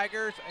Lady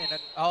Tigers. And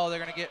they're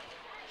going to get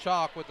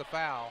Chalk with the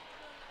foul.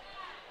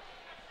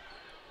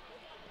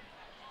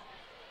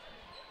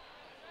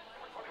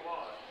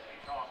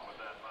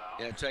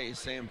 Yeah, I tell you,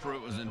 Sam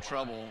Pruitt was in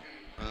trouble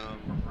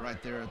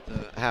right there at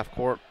the half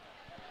court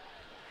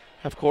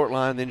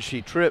line. Then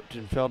she tripped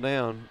and fell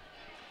down.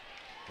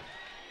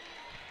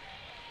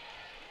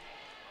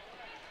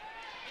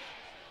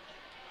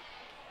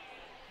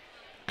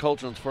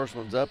 Colton's first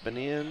one's up and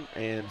in,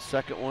 and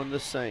second one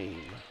the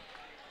same.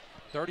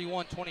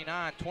 31-29,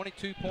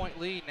 22-point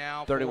lead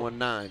now.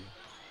 31-9.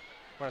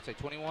 What did I say,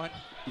 21?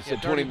 You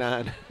said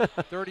 29.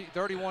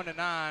 31-9,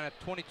 a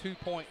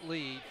 22-point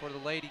lead for the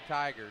Lady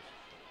Tigers.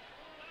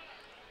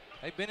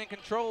 They've been in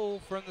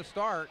control from the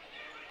start.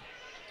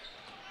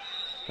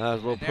 That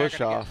was a little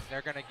push off.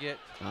 They're going to get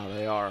Oh,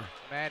 they are.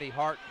 Maddie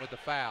Harton with the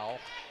foul.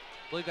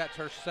 I believe that's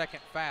her second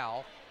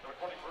foul.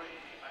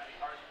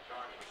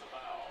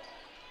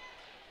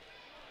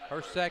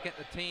 Her second,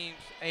 the team's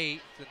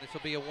 8th, and this will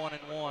be a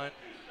 1-and-1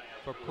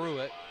 for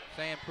Pruitt.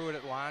 Sam Pruitt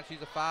at the line.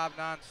 She's a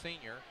 5'9"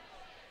 senior.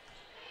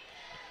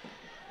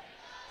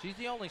 She's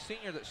the only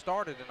senior that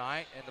started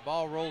tonight, and the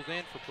ball rolls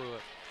in for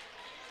Pruitt.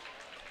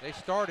 They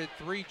started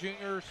 3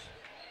 juniors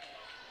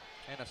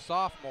and a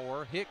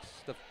sophomore. Hicks,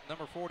 the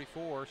number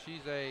 44,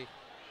 she's a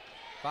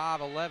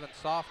 5'11"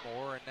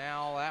 sophomore, and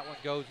now that one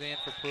goes in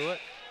for Pruitt,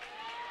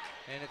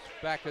 and it's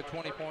back to a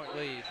 20-point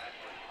lead.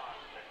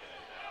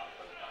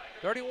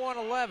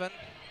 31-11.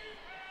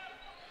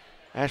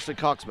 Ashley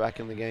Cox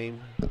back in the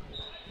game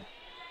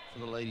for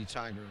the Lady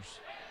Tigers.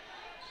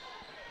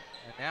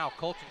 And now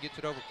Colton gets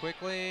it over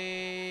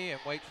quickly and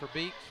waits for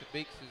Beeks, and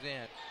Beeks is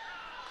in.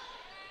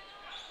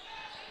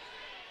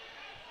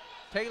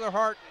 Taylor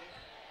Harton,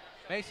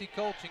 Macy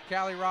Colton,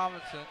 Callie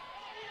Robinson,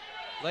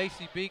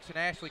 Lacey Beeks, and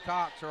Ashley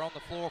Cox are on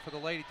the floor for the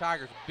Lady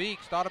Tigers.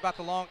 Beeks thought about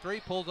the long three,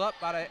 pulls up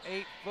about an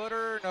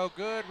 8-footer, no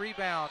good,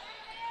 rebound.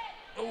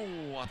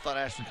 Oh, I thought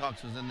Ashley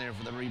Cox was in there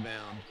for the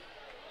rebound.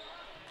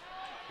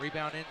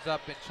 Rebound ends up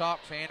in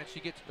Chalk's hand, and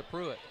she gets it to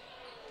Pruitt.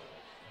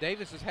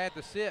 Davis has had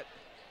to sit,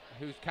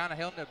 who's kind of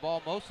held that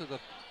ball most of the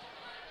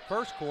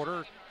first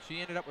quarter. She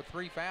ended up with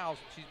 3 fouls,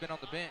 and she's been on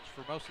the bench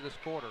for most of this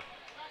quarter.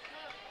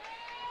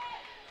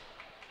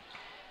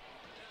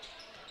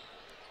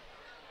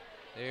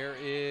 There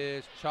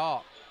is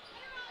Chalk,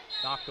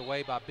 knocked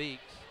away by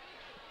Beeks.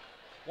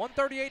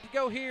 1:38 to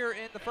go here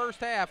in the first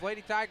half.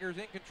 Lady Tigers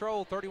in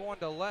control,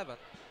 31-11.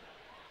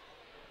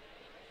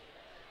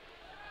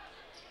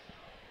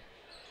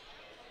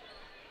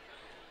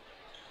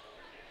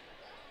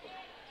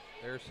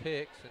 There's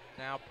Hicks, and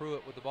now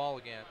Pruitt with the ball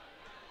again.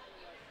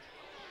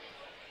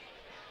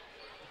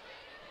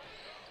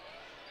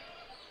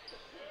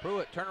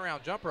 Pruitt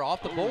turnaround jumper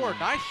off the board.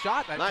 Nice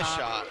shot that time. Nice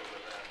shot.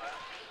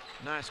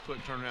 Nice quick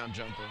turnaround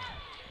jumper.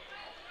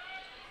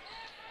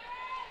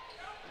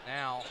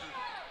 Now,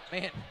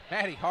 man,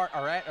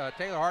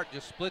 Taylor Hart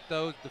just split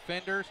those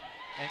defenders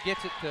and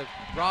gets it to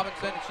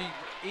Robinson, and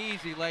she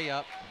easy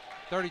layup,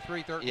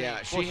 33-13.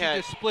 Yeah, she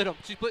just split them.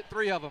 She split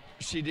 3 of them.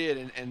 She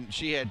did, and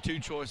she had 2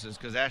 choices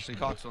because Ashley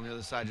Cox on the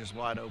other side just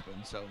wide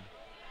open. So,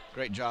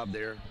 great job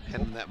there,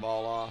 handing that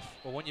ball off.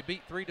 Well, when you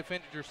beat 3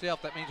 defenders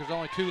yourself, that means there's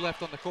only 2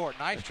 left on the court.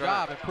 Nice That's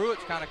job, right. and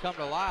Pruitt's kind of come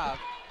to life.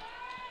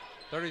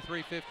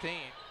 33-15.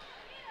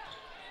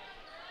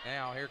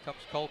 Now here comes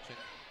Colton.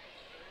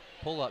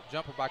 Pull-up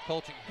jumper by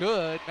Colton.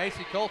 Good.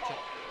 Macy Colton.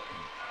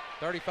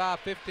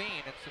 35-15.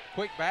 And some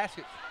quick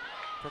baskets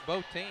for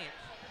both teams.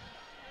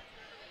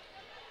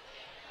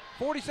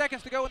 40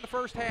 seconds to go in the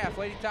first half.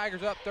 Lady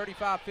Tigers up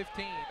 35-15.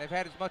 They've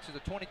had as much as a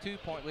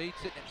 22-point lead,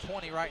 sitting at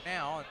 20 right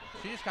now, and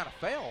she just kind of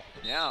fell.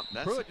 Yeah,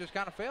 Pruitt just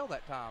kind of fell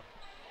that time.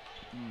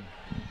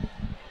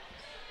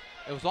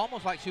 It was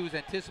almost like she was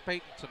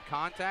anticipating some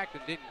contact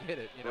and didn't hit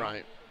it. You know?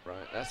 Right.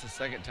 That's the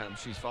second time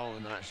she's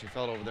fallen tonight. She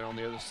fell over there on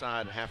the other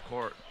side, half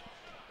court.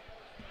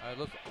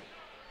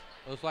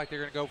 Looks like they're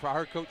going to go for, I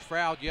heard Coach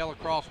Froud yell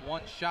across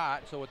 1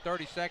 shot. So with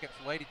 30 seconds,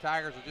 the Lady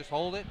Tigers will just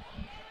hold it.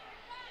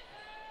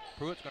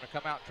 Pruitt's going to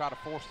come out and try to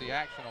force the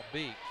action on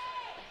Beeks.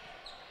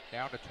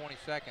 Down to 20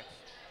 seconds.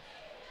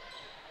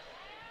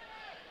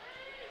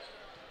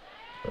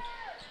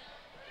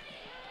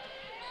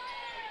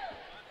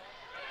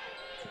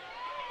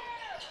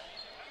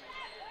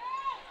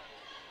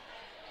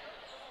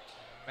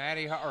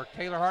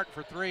 Taylor Harton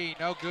for 3,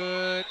 no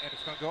good, and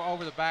it's going to go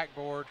over the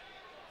backboard.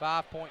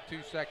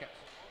 5.2 seconds.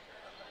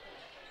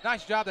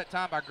 Nice job that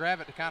time by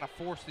Gravette to kind of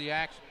force the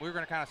action. We were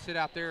going to kind of sit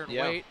out there and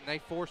wait, and they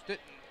forced it.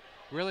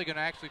 And really going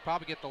to actually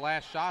probably get the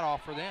last shot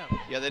off for them.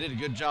 Yeah, they did a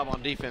good job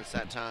on defense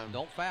that time.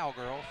 Don't foul,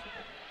 girls.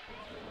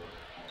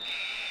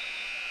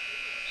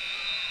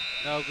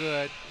 No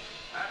good.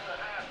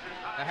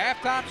 The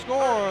halftime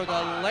score,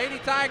 the Lady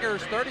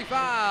Tigers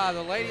 35,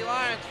 the Lady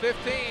Lions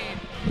 15.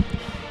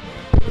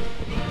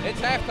 It's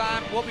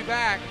halftime. We'll be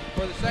back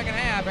for the second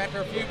half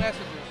after a few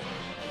messages.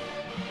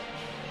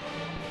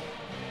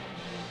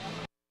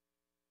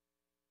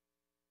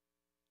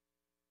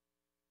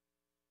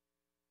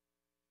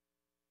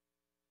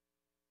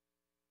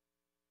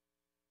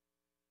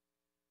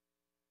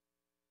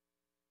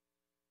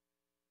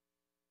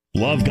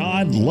 Love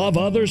God, love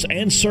others,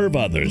 and serve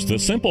others. The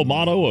simple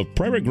motto of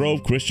Prairie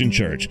Grove Christian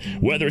Church.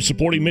 Whether it's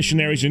supporting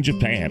missionaries in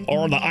Japan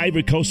or the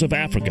Ivory Coast of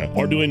Africa,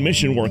 or doing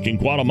mission work in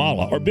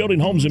Guatemala, or building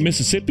homes in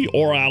Mississippi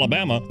or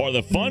Alabama, or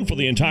the fun for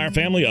the entire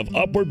family of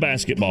Upward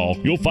Basketball,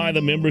 you'll find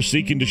the members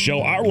seeking to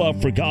show our love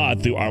for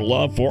God through our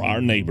love for our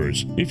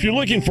neighbors. If you're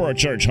looking for a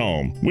church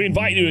home, we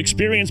invite you to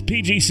experience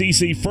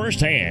PGCC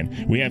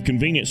firsthand. We have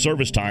convenient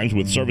service times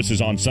with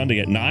services on Sunday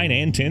at 9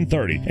 and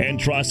 10:30. And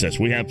trust us,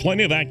 we have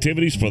plenty of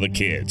activities for the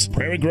kids.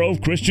 Prairie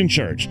Grove Christian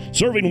Church,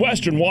 serving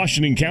Western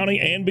Washington County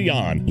and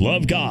beyond.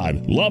 Love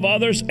God, love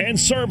others, and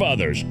serve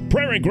others.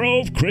 Prairie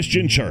Grove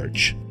Christian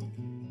Church.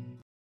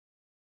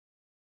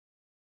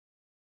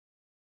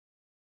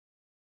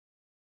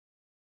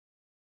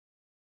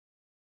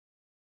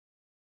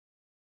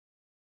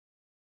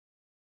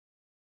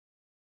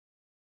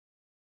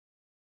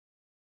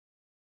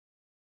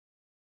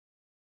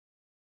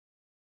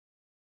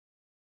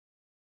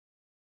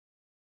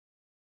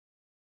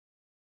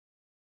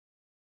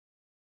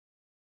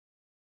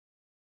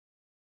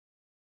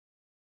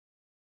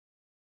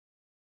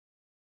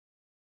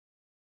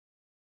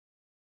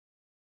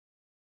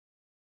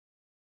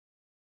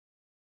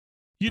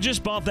 You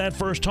just bought that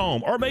first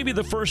home, or maybe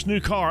the first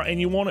new car,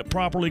 and you want it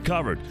properly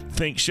covered.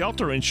 Think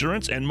Shelter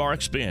Insurance and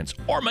Mark Spence.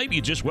 Or maybe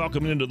you just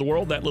welcomed into the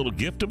world that little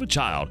gift of a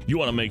child. You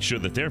want to make sure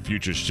that their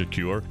future's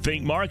secure.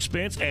 Think Mark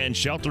Spence and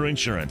Shelter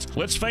Insurance.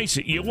 Let's face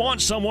it, you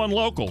want someone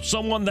local,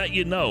 someone that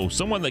you know,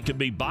 someone that can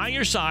be by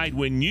your side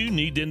when you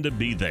need them to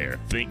be there.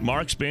 Think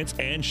Mark Spence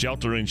and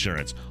Shelter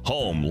Insurance.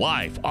 Home,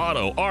 life,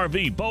 auto,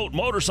 RV, boat,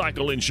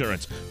 motorcycle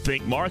insurance.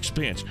 Think Mark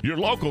Spence, your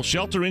local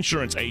Shelter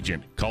Insurance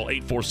agent. Call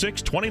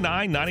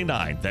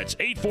 846-2999. That's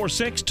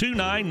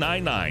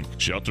 846-2999.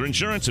 Shelter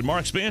Insurance and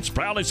Mark Spence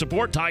proudly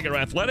support Tiger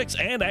athletics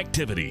and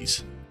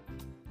activities.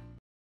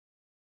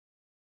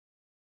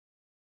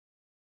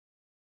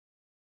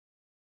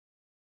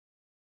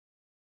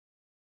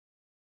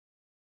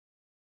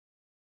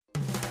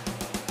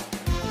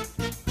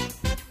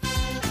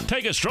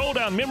 Take a stroll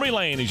down memory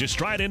lane as you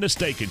stride into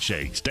Steak and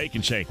Shake. Steak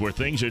and Shake, where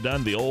things are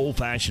done the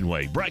old-fashioned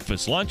way.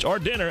 Breakfast, lunch, or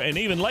dinner, and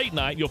even late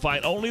night, you'll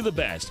find only the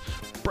best.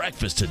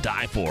 Breakfast to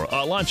die for,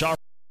 a lunch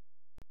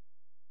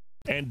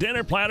and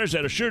dinner platters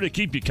that are sure to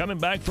keep you coming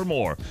back for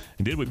more.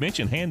 And did we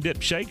mention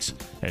hand-dipped shakes,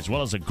 as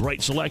well as a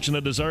great selection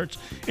of desserts?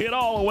 It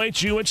all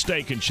awaits you at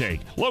Steak and Shake,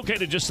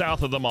 located just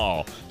south of the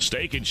mall.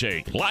 Steak and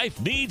Shake,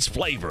 life needs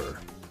flavor.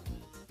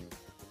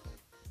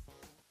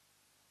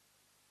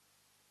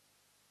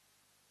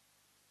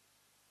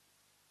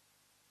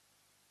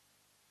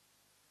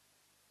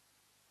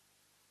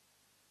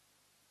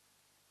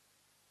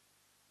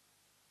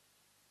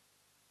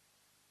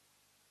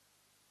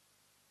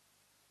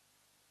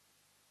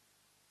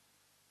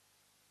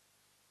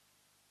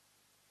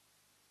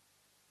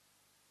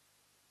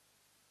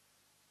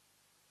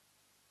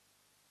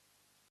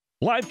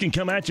 Life can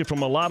come at you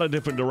from a lot of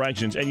different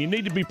directions, and you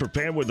need to be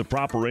prepared with the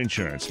proper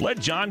insurance. Let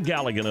John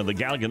Galligan of the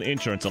Galligan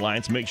Insurance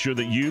Alliance make sure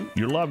that you,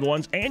 your loved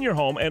ones, and your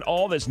home, and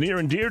all that's near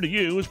and dear to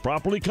you is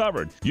properly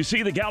covered. You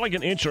see, the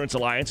Galligan Insurance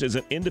Alliance is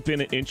an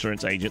independent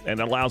insurance agent and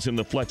allows him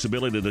the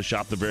flexibility to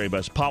shop the very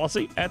best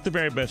policy at the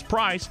very best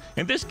price,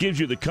 and this gives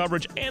you the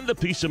coverage and the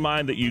peace of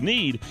mind that you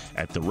need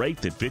at the rate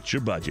that fits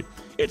your budget.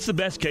 It's the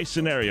best case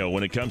scenario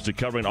when it comes to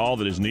covering all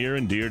that is near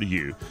and dear to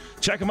you.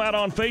 Check them out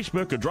on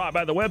Facebook or drop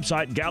by the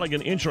website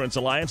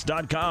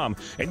GalliganInsuranceAlliance.com.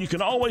 And you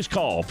can always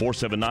call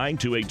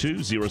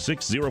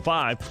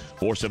 479-282-0605,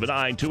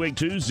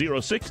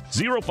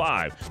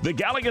 479-282-0605. The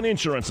Galligan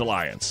Insurance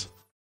Alliance.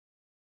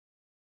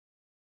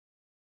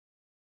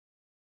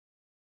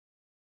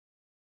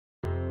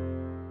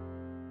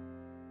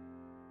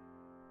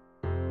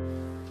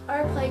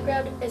 Our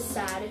playground is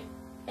sad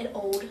and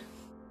old.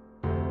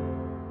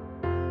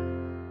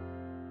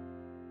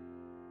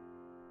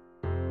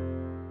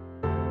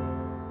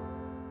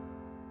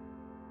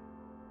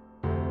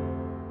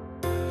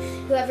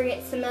 Whoever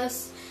gets the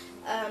most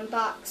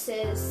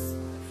boxes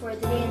for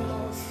the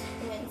animals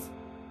wins.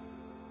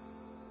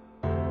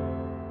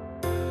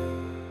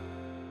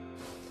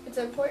 It's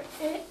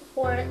important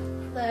for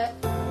the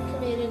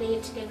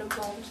community to get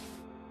involved.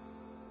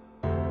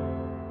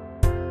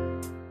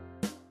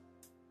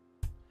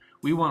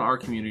 We want our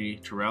community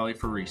to rally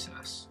for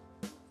recess,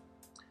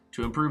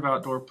 to improve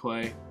outdoor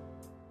play,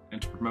 and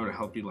to promote a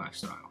healthy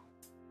lifestyle.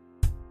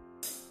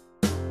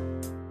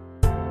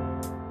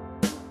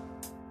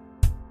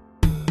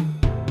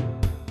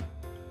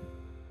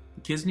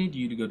 Kids need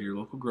you to go to your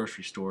local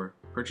grocery store,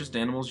 purchase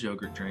Danimals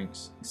yogurt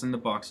drinks, and send the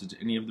boxes to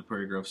any of the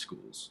Prairie Grove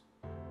schools.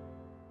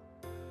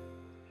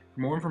 For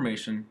more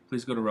information,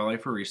 please go to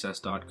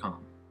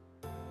rallyforrecess.com.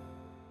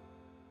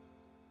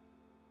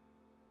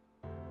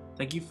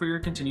 Thank you for your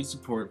continued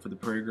support for the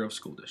Prairie Grove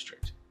School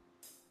District.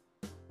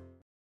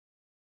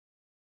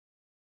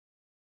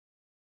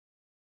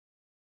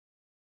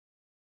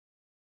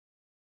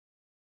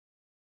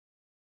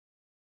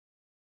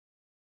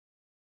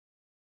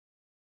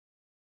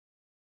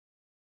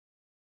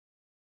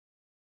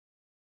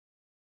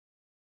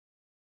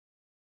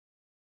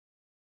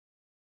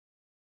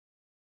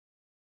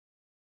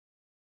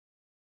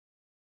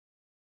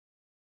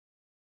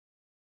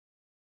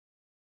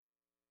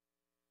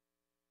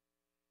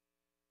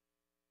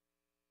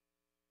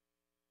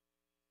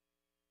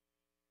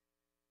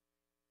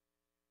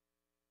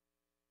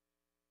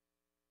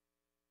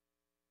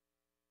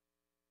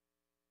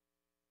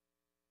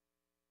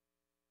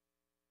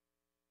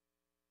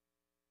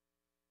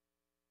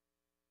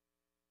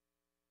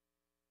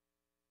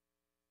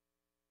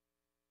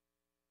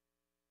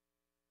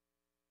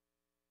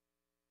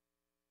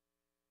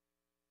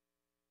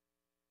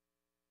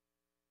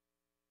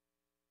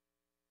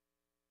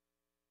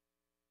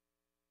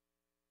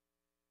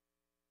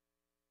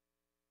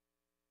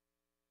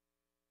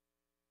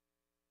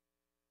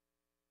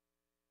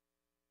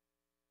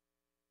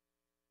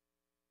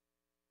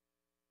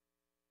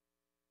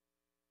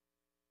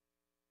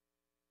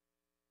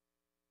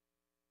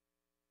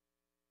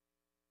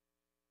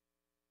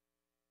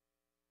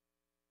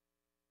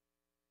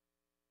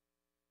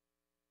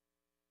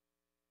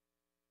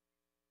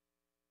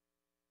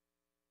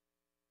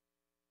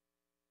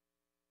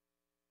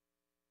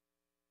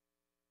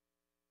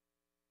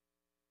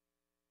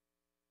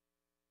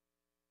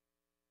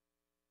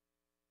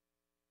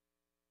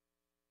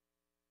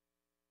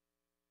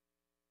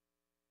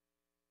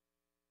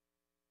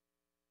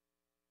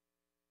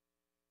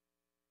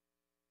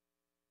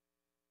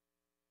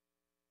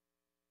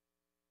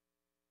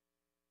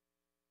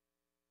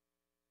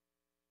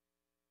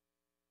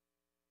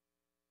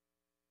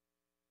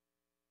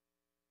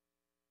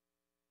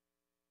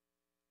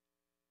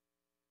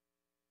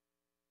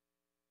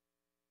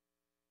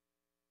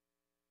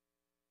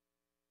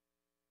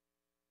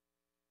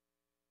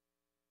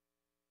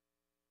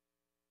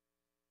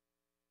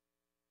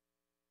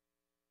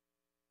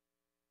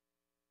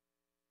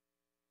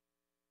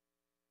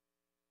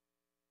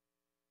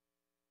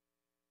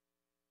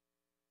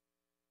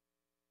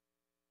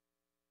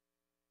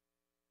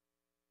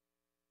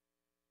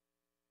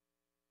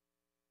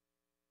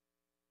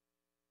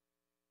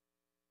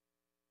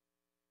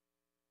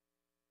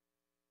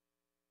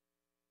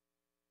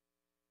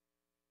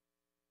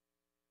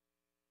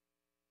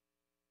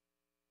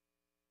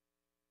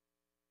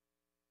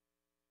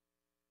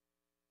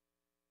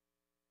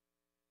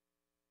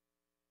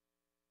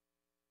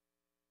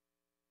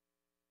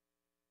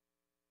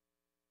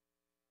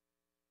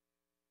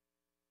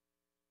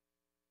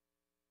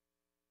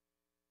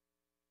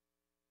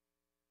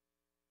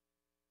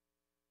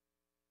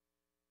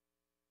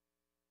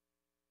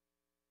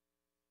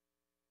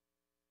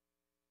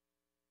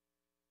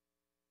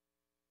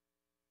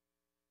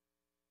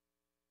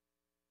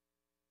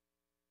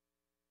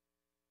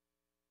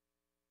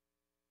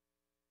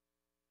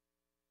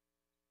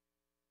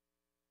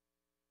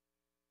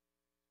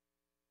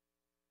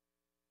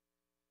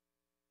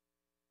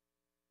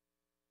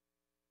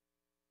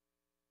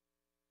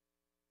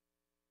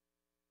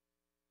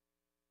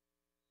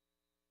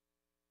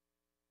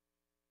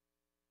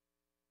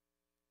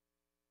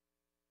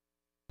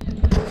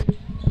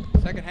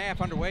 Second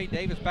half underway.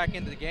 Davis back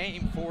into the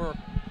game for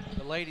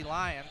the Lady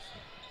Lions.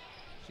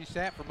 She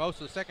sat for most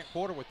of the second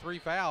quarter with 3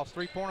 fouls.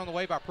 3-pointer on the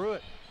way by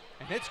Pruitt,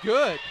 and it's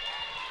good.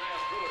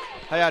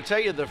 Hey, I tell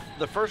you, the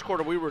first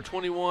quarter we were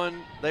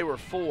 21, they were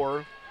 4.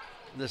 In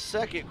the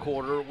second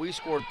quarter, we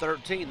scored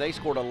 13, they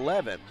scored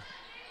 11.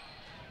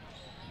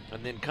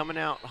 And then coming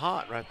out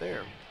hot right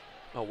there.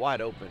 Oh,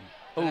 wide open.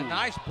 And a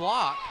nice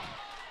block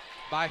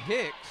by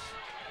Hicks.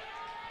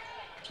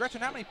 Gretchen,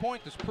 how many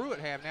points does Pruitt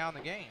have now in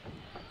the game?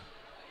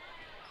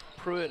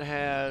 Pruitt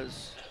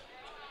has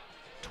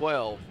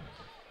 12.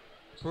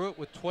 Pruitt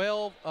with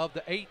 12 of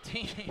the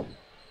 18.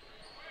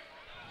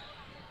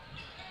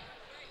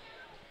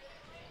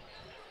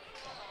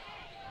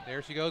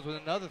 There she goes with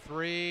another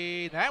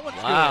 3. That one's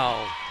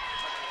wow.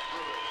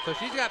 Good.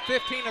 So she's got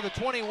 15 of the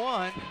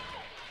 21.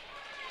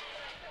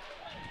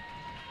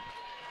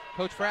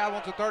 Coach Froud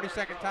wants a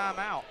 30-second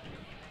timeout.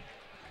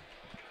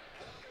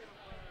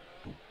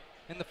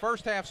 In the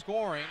first half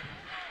scoring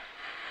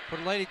for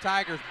the Lady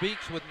Tigers,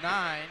 Beeks with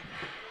 9,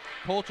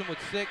 Colton with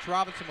 6,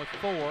 Robinson with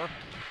 4,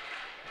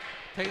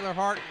 Taylor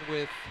Harton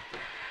with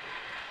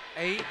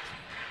 8,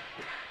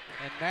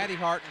 and Maddie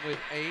Harton with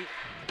 8.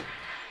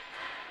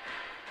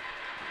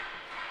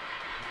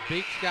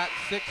 Beeks got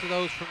 6 of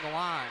those from the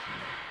line.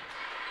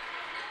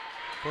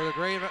 For the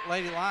Gravette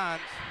Lady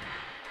Lions,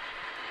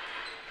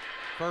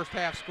 first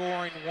half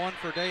scoring, 1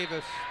 for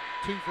Davis,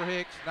 2 for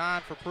Hicks,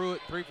 9 for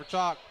Pruitt, 3 for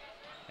Chalk.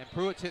 And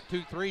Pruitt's hit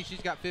 2 threes.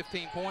 She's got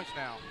 15 points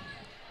now.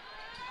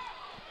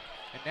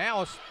 And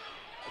now it's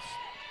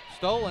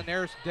stolen.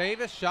 There's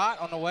Davis, shot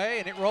on the way,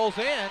 and it rolls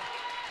in.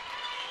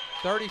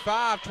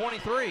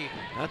 35-23.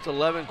 That's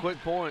 11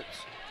 quick points.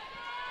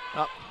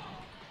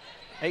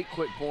 8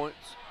 quick points.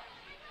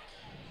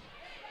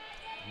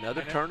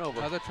 Another turnover.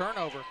 Another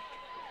turnover.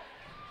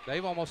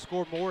 They've almost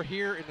scored more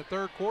here in the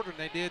third quarter than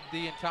they did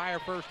the entire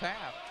first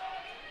half.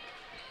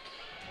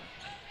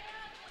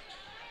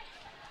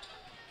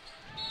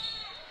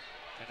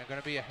 And there's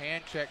going to be a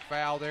hand check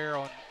foul there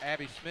on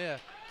Abby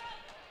Smith.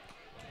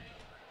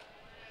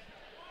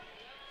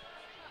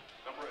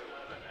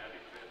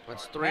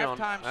 That's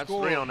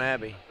 3 on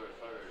Abby.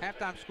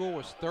 Halftime score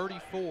was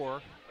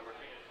 34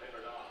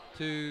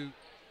 to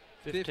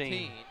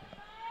 15.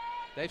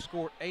 They've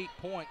scored 8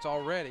 points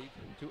already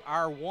to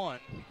our 1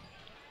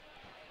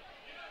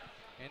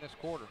 in this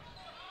quarter.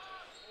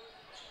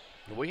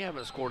 We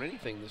haven't scored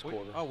anything this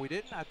quarter. Oh, we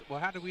didn't? Well,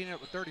 how did we end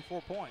up with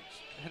 34 points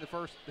in the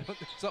first?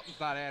 Something's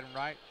not adding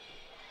right.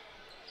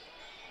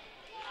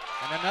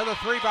 And another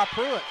 3 by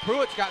Pruitt.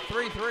 Pruitt's got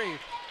 3 threes.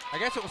 I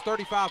guess it was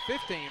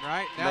 35-15,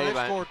 right? Now Maybe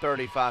they scored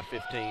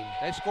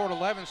 35-15. They scored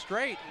 11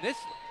 straight, and this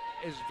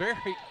is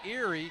very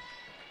eerie.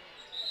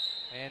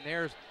 And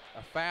there's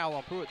a foul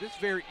on Pruitt. This is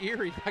very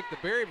eerie, like the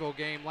Berryville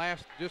game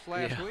last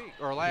week,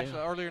 or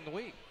earlier in the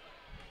week.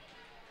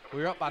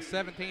 We were up by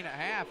 17 at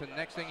half, and the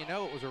next thing you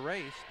know, it was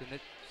erased, and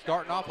it's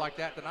starting off like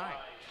that tonight.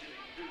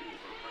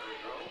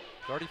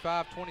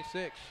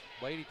 35-26,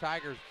 Lady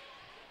Tigers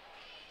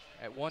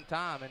at one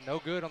time, and no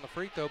good on the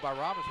free throw by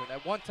Robinson.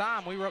 At one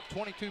time, we were up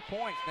 22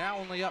 points, now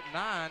only up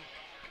 9.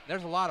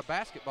 There's a lot of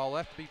basketball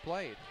left to be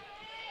played.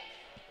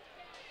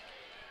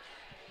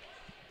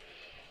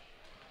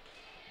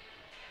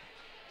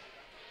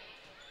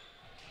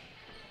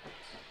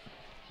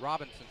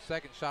 Robinson,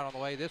 second shot on the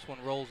way. This one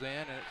rolls in,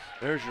 and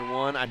it's there's your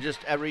one. I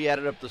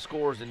re-added up the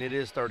scores, and it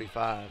is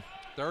 35.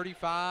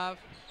 35-26,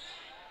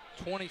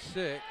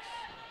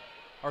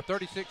 or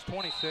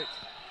 36-26.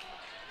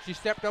 She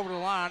stepped over the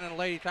line, and the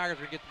Lady Tigers are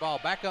going to get the ball.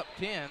 Back up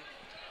 10.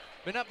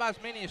 Been up by as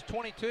many as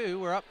 22.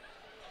 We're up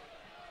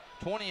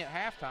 20 at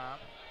halftime.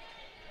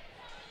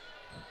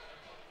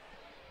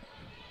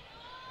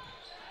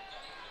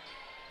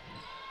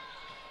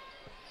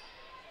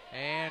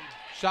 And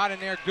shot in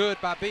there good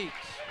by Beeks.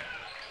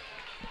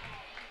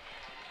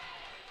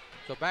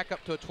 So back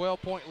up to a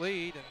 12-point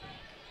lead. And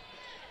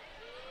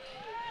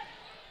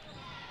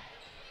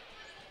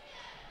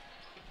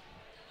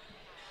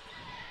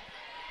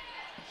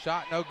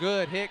shot no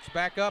good. Hicks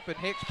back up, and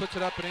Hicks puts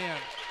it up and in.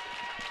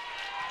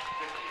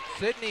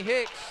 Sydney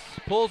Hicks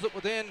pulls it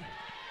within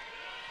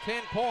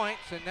 10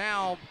 points, and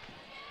now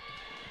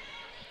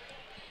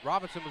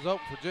Robinson was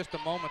open for just a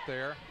moment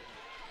there.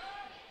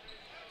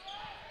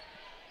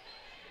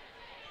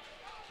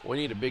 We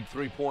need a big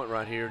 3-point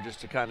right here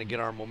just to kind of get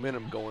our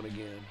momentum going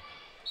again.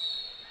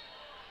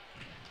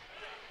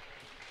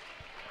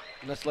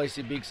 And that's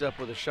Lacey Beeks up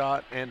with a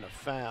shot and a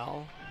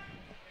foul.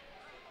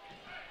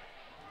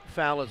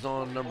 Foul is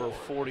on number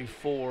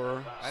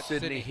 44, That's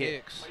Sydney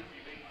Hicks.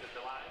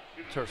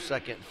 It's her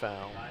second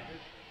foul.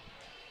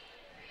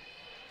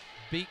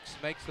 Beeks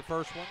makes the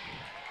first one,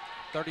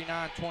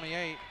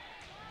 39-28.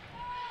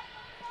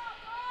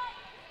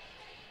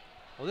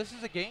 Well, this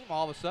is a game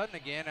all of a sudden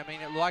again. I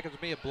mean, it looked like it was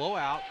going to be a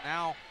blowout.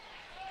 Now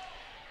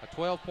a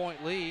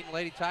 12-point lead.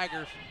 Lady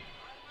Tigers.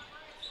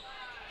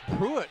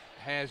 Pruitt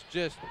has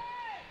just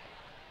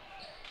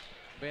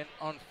been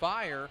on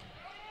fire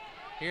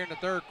here in the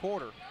third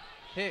quarter.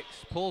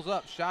 Hicks pulls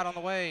up, shot on the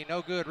way,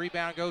 no good.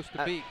 Rebound goes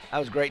to Beeks. That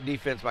was great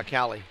defense by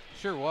Callie.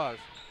 Sure was.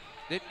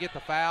 didn't get the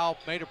foul,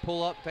 made her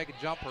pull up, take a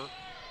jumper.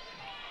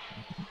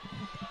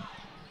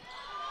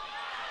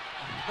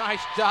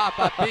 Nice job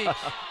by Beeks.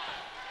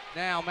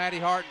 Now Maddie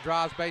Harton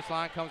drives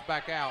baseline, comes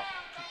back out.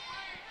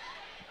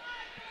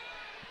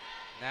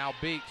 Now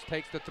Beeks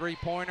takes the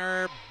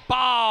three-pointer.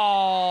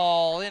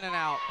 Ball in and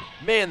out.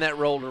 Man, that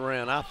rolled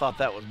around. I thought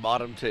that was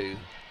bottom two.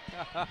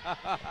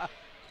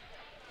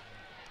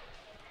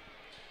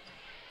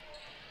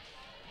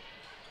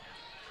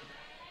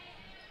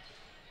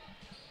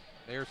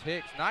 There's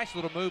Hicks. Nice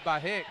little move by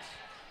Hicks.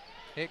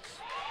 Hicks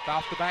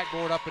off the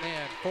backboard, up and in.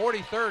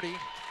 40-30.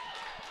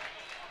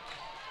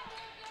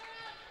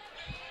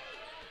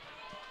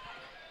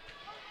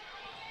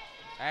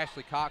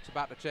 Ashley Cox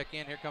about to check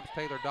in. Here comes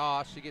Taylor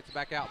Doss. She gets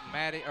back out.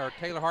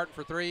 Taylor Harton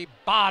for three.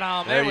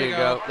 Bottom. There we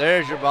go.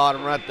 There's your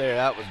bottom right there.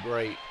 That was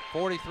great.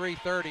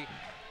 43-30.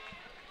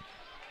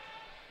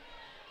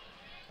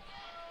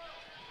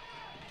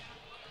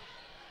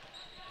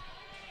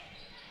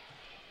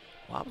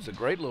 Wow, that was a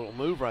great little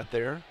move right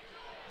there.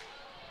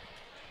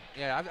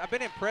 Yeah, I've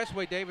been impressed the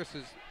way Davis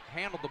has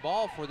handled the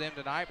ball for them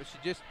tonight, but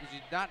she's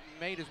not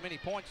made as many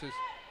points as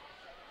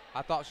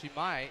I thought she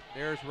might.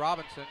 There's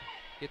Robinson.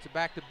 Gets it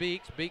back to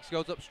Beeks. Beeks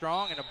goes up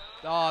strong, and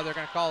they're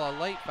going to call a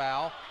late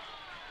foul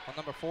on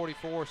number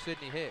 44,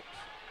 Sydney Hicks.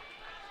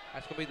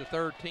 That's going to be the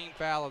third team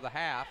foul of the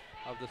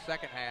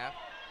second half.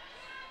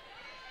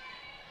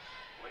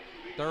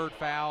 Third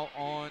foul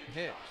on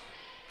Hicks.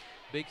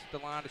 Beeks at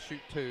the line to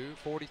shoot two,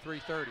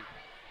 43-30.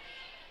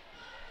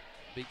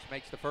 Beeks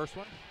makes the first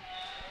one,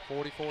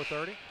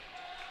 44-30.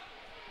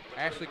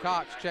 Ashley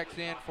Cox checks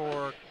in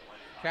for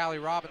Callie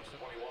Robinson.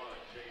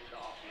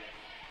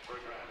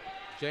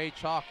 Jay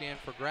Chalk in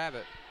for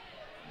Gravette.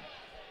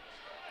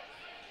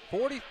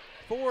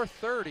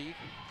 44-30.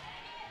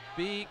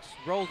 Beeks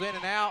rolls in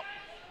and out.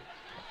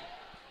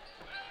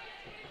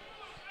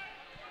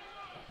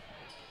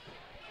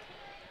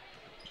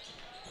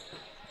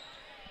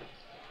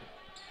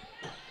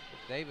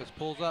 Davis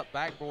pulls up,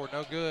 backboard,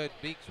 no good.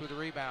 Beeks with the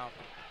rebound.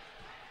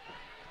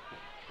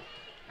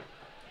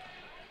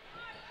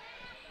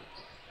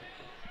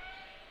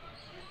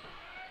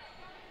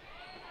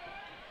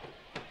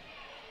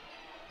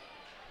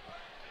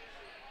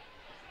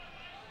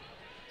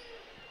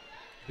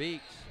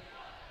 Beeks,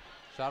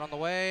 shot on the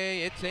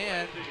way, it's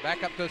in.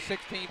 Back up to a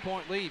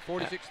 16-point lead,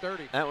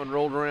 46-30. That one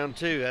rolled around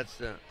too.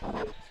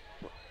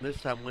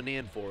 This time went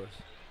in for us.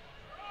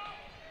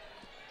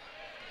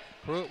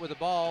 Pruitt with the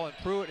ball, and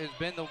Pruitt has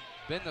been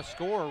the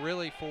scorer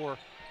really for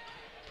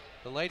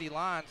the Lady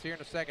Lions here in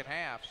the second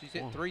half. She's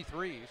hit 3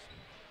 threes.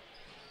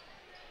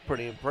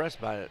 Pretty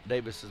impressed by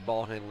Davis's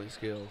ball handling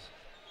skills.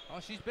 Oh,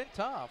 she's been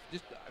tough.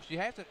 She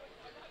hasn't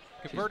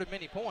converted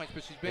many points,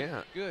 but she's been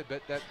good.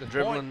 But the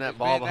dribbling point that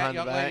ball that behind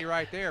young the back. lady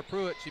right there,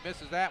 Pruitt. She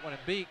misses that one,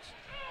 and Beeks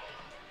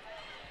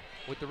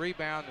with the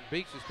rebound, and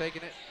Beeks is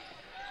taking it.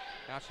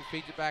 Now she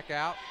feeds it back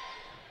out.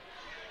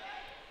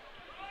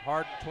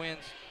 Harden twins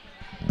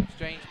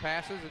exchange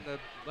passes, and the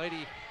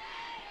Lady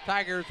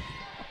Tigers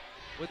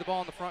with the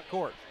ball in the front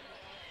court.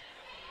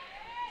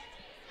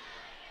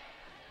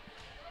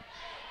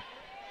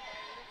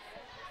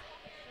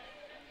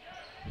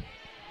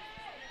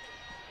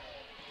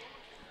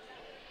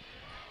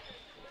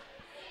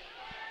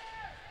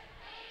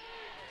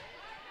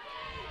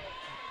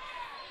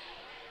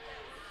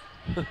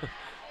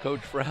 Coach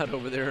Froud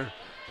over there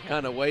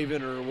kind of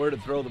waving her where to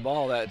throw the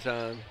ball that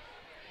time.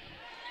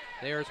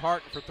 There's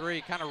Harton for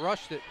three, kind of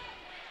rushed it.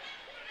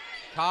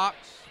 Cox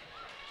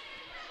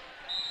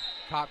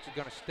is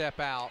going to step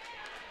out.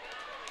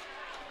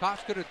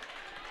 Cox could have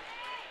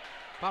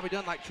probably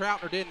done like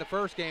Troutner did in the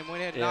first game,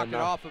 went in and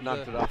knocked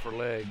it off her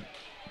leg.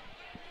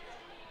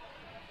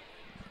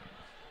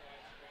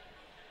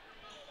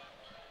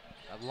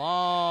 A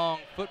long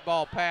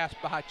football pass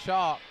by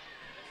Chalk.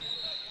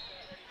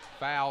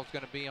 Foul's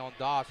going to be on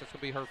Doss. That's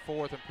going to be her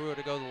fourth, and Pruitt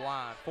to go to the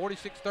line.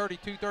 46-30,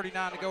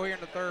 2:39 to go here in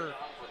the third.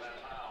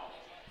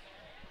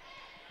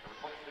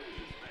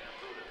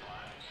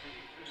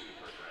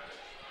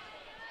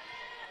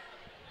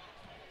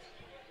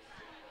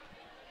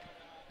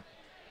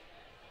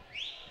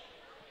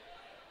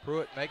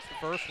 Pruitt makes the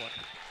first one.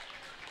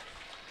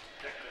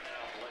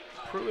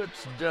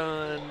 Pruitt's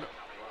done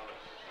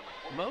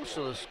most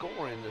of the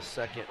scoring this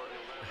second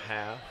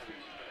half.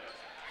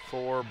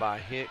 4 by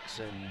Hicks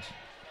and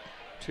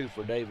 2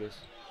 for Davis.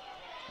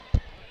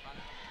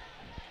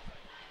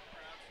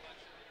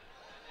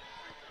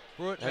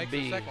 Pruitt That'd makes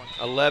be the second one.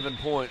 11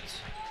 points.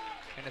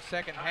 In the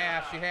second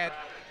half, how many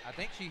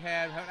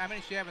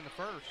did she have in the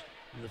first?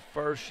 In the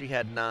first, she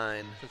had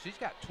 9. So she's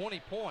got 20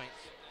 points.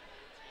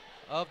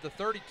 Of the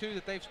 32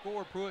 that they've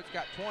scored, Pruitt's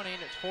got 20,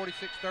 and it's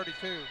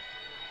 46-32.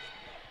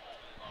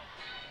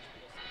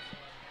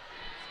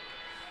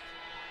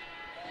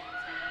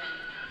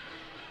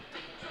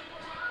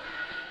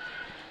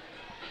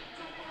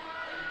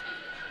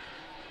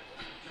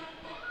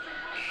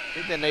 I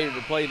think they needed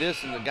to play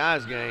this in the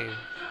guys' game.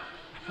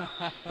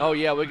 Oh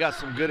yeah, we got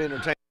some good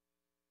entertainers.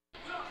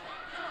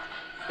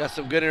 Got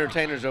some good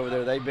entertainers over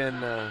there. They've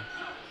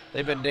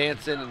been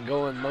dancing and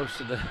going most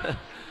of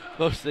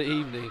most of the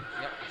evening.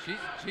 Yep,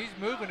 she's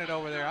moving it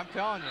over there, I'm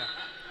telling you.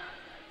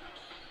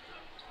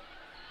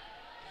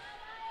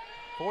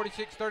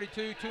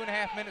 46-32,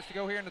 2.5 minutes to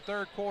go here in the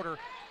third quarter.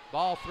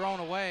 Ball thrown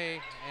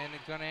away, and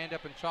it's going to end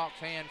up in Chalk's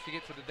hand. She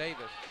gets it to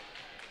Davis.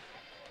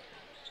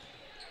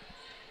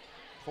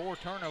 4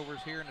 turnovers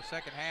here in the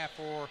second half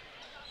for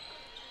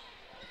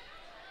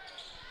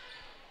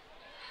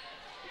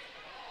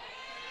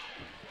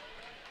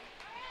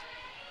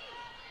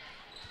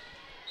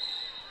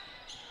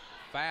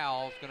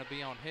foul's going to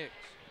be on Hicks.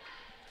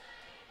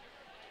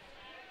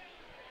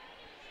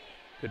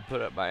 Good put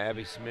up by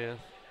Abby Smith.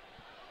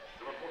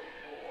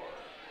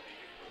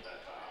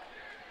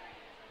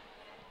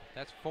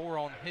 That's 4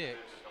 on Hicks.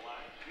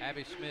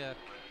 Abby Smith.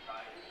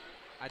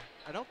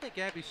 I don't think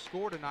Abby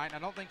scored tonight, and I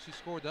don't think she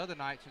scored the other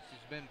night since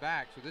she's been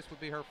back. So this would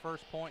be her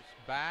first points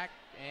back,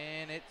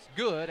 and it's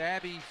good.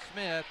 Abby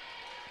Smith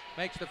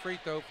makes the free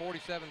throw,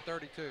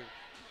 47-32.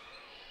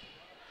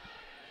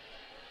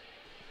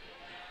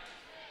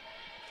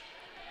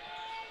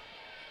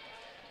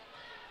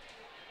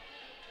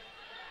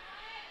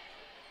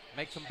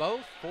 Makes them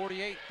both,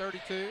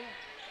 48-32.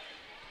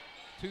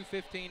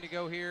 2:15 to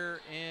go here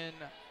in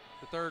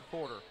the third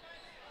quarter.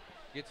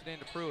 Gets it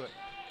into Pruitt.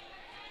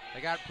 They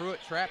got Pruitt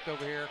trapped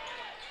over here.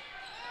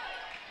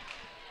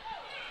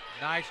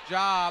 Nice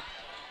job.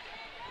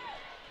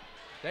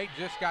 They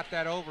just got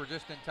that over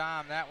just in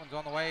time. That one's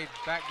on the way.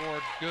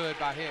 Backboard good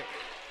by Hicks.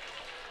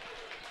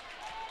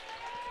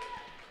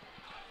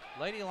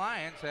 Lady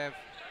Lions have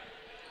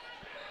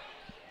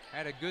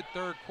had a good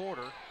third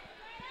quarter.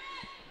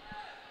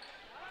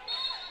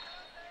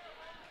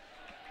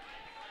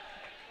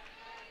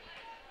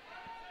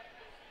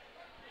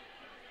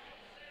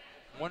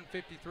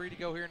 .153 to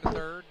go here in the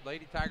third.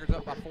 Lady Tigers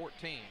up by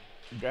 14.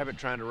 Gravette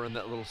trying to run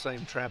that little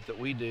same trap that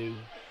we do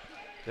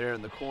there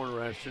in the corner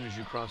right as soon as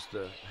you cross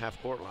the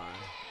half-court line.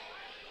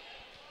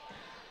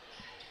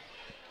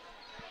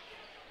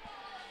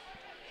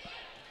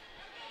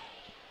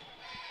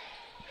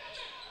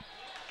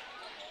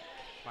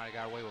 Might have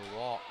got away with a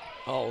walk.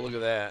 Oh, look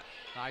at that.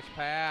 Nice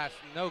pass.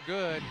 No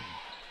good.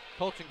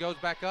 Colchin goes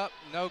back up.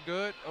 No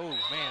good. Oh,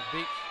 man.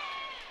 Beeks.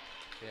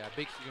 Yeah,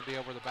 Beeks is going to be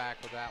over the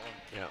back with that one.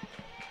 Yeah.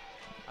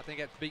 I think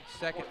that's Beeks'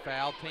 second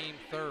foul, team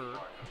third.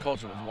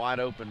 Colchin was wide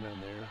open in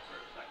there.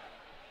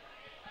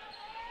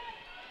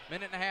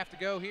 Minute and a half to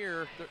go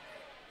here,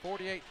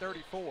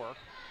 48-34.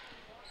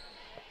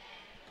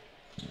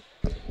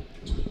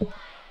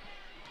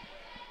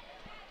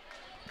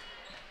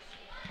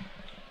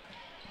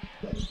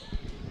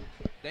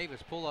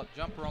 Davis pull-up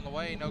jumper on the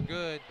way, no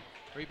good.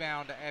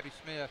 Rebound to Abby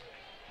Smith.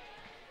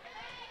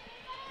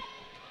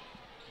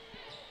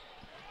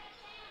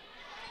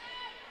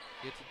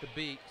 Gets it to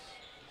Beeks.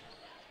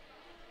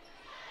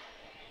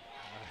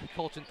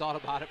 Colchin thought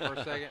about it for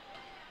a second.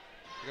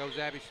 Here goes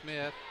Abby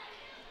Smith.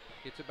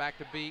 Gets it back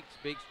to Beeks.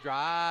 Beeks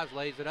drives,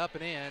 lays it up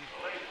and in.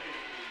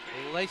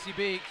 Lacey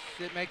Beeks,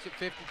 it makes it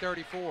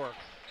 50-34.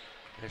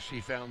 And she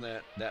found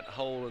that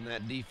hole in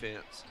that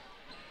defense.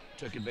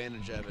 Took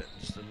advantage of it.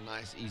 Just a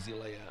nice, easy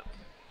layup.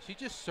 She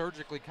just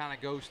surgically kind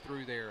of goes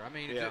through there. I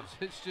mean, yeah.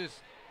 it's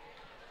just,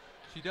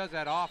 she does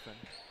that often.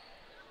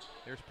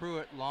 There's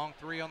Pruitt, long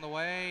three on the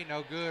way,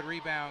 no good.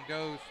 Rebound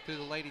goes to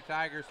the Lady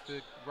Tigers,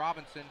 to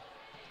Robinson.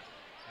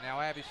 Now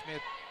Abby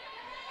Smith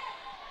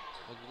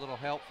with a little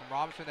help from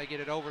Robinson. They get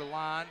it over the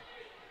line.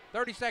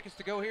 30 seconds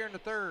to go here in the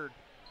third.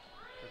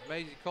 There's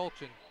Maisie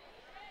Colchin.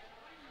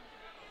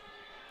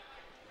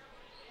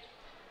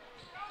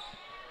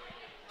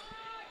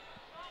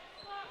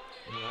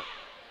 Yep.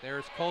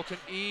 There's Colchin,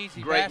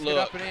 easy Great basket look.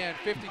 up and in,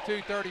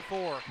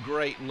 52-34.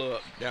 Great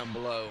look down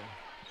below.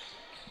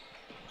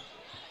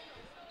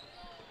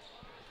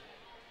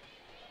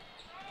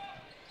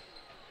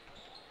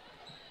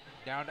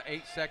 Down to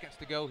 8 seconds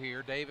to go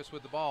here. Davis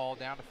with the ball,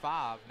 down to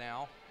 5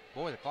 now.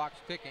 Boy, the clock's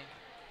ticking.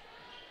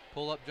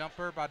 Pull-up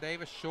jumper by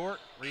Davis, short,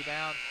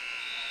 rebound.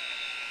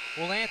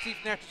 Well, Lansing,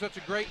 after such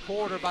a great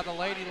quarter by the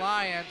Lady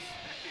Lions,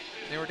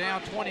 they were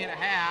down 20 and a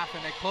half,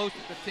 and they closed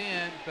it to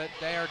 10, but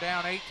they are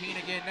down 18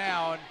 again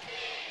now. And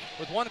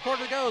with 1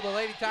 quarter to go, the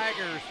Lady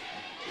Tigers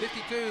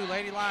 52,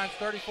 Lady Lions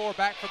 34,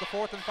 back for the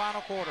fourth and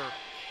final quarter.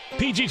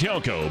 PG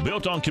Telco,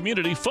 built on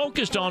community,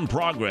 focused on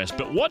progress.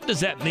 But what does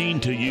that mean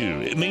to you?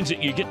 It means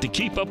that you get to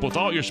keep up with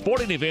all your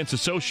sporting events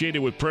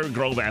associated with Prairie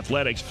Grove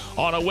Athletics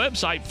on a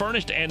website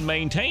furnished and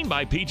maintained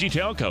by PG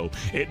Telco.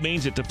 It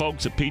means that the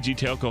folks at PG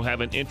Telco have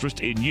an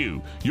interest in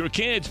you, your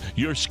kids,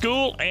 your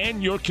school,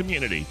 and your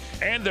community.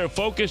 And they're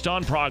focused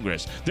on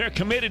progress. They're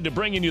committed to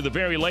bringing you the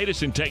very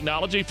latest in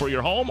technology for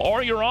your home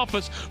or your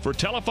office. For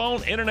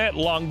telephone, internet,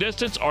 long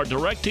distance, or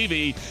direct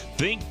TV,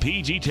 think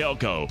PG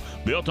Telco.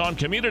 Built on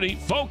community,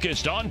 focused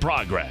on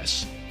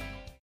progress.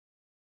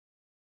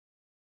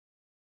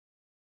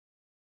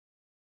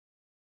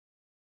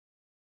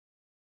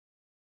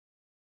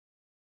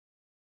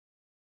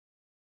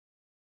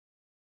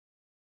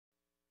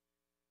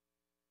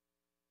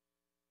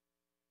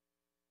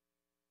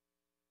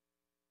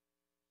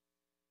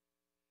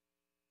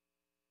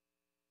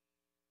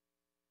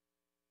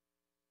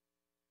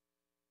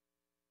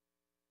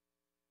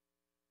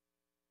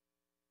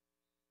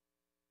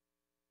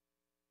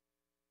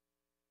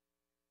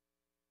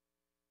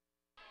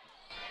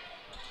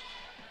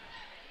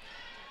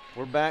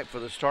 We're back for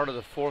the start of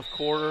the fourth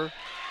quarter.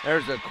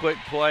 There's a quick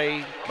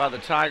play by the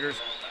Tigers.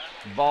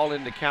 Ball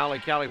into Callie.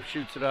 Callie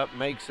shoots it up,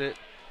 makes it,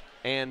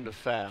 and a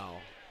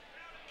foul.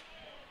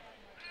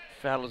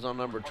 Foul is on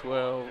number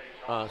 21.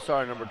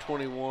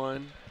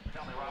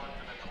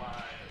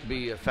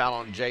 Be a foul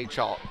on Jay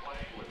Chalk.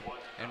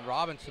 And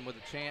Robinson with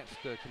a chance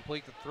to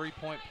complete the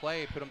three-point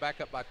play, put them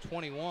back up by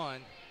 21.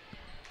 And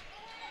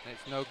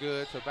it's no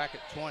good, so back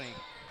at 20.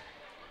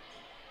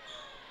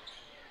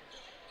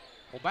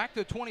 Well, back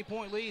to a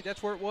 20-point lead.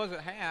 That's where it was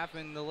at half,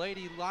 and the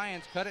Lady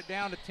Lions cut it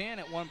down to 10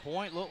 at one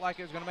point. Looked like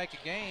it was going to make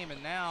a game,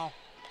 and now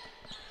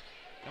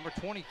number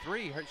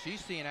 23,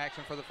 she's seeing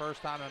action for the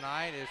first time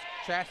tonight, is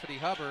Chastity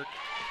Hubbard.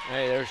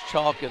 Hey, there's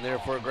Chalk in there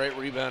for a great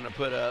rebound to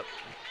put up.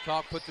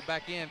 Chalk puts it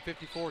back in,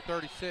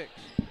 54-36.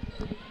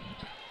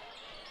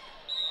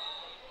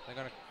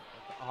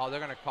 They're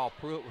gonna call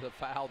Pruitt with a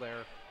foul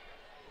there.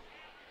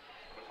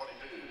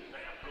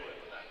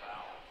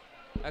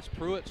 That's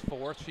Pruitt's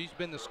fourth. She's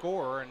been the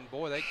scorer, and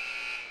boy, they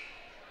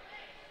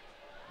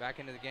back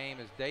into the game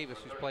is Davis,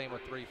 who's playing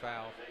with 3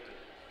 fouls.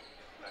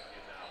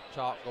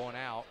 Chalk going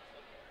out.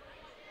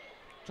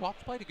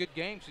 Chalk's played a good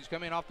game. She's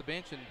come in off the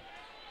bench and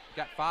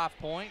got 5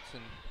 points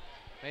and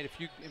made a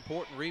few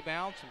important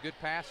rebounds, some good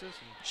passes. And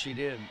she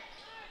did.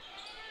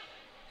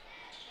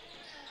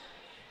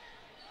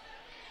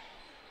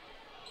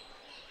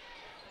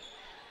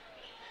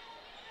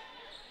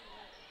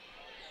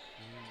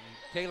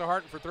 Taylor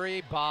Harton for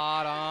 3,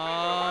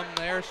 bottom.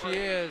 There she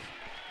is,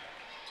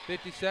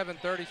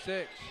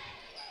 57-36.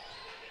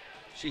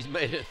 She's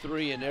made it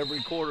 3 in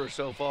every quarter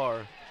so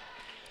far.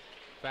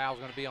 Foul's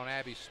going to be on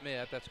Abby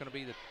Smith. That's going to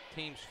be the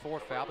team's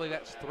 4th foul. I believe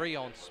that's 3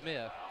 on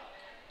Smith.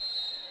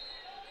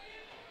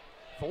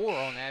 4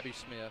 on Abby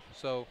Smith.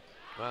 So,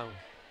 wow.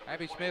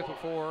 Abby Smith with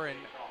 4 and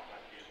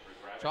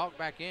Chalk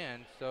back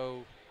in.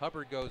 So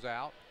Hubbard goes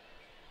out.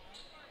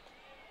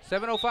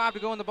 7:05 to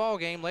go in the ball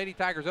game. Lady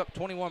Tigers up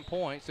 21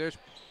 points. There's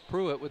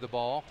Pruitt with the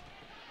ball.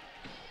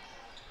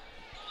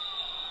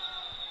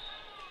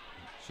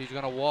 She's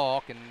going to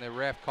walk, and the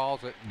ref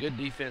calls it. Good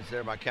defense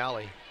there by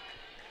Callie.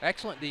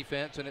 Excellent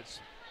defense, and it's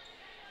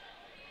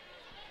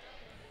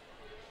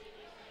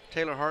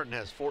Taylor Harton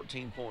has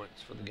 14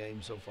 points for the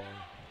game so far.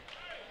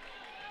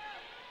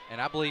 And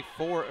I believe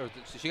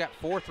she got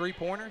 4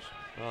 3-pointers.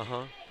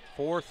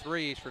 4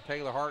 threes for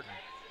Taylor Harton.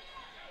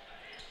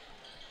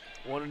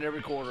 1 in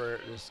every quarter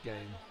this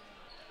game.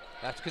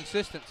 That's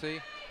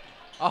consistency.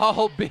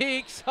 Oh,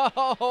 Beeks.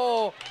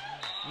 Oh,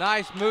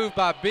 nice move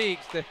by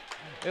Beeks. It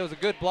was a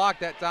good block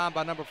that time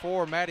by number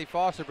 4, Maddie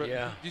Foster. But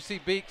yeah, you see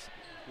Beeks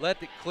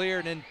let it clear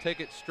and then take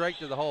it straight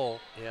to the hole.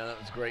 Yeah, that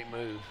was a great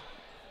move.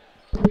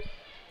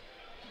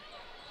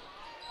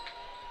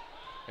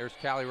 There's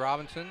Callie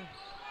Robinson.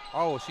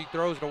 Oh, she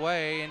throws it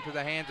away into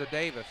the hands of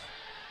Davis.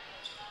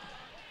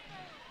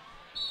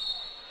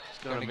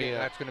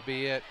 That's going to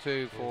be it,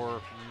 too,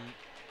 for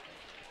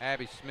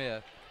Abby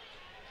Smith.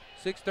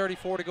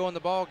 6:34 to go in the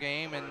ball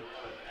game, and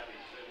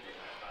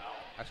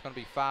that's going to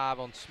be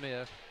 5 on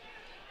Smith.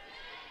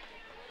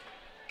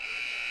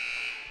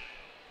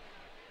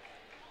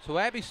 So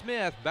Abby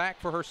Smith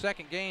back for her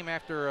 2nd game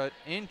after an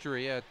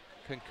injury, a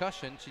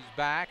concussion. She's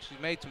back. She's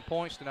made some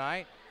points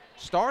tonight.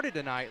 Started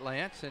tonight,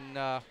 Lance,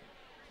 and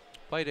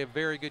played a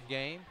very good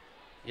game.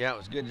 Yeah, it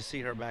was good to see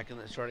her back in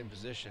that starting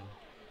position.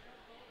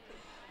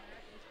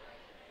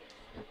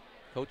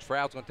 Coach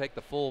Froud's going to take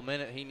the full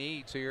minute he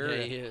needs here.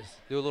 Yeah, he is.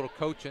 Do a little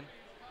coaching.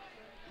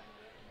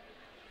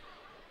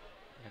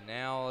 And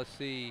now let's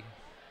see.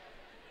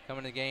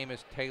 Coming to the game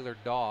is Taylor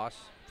Doss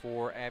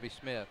for Abby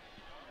Smith.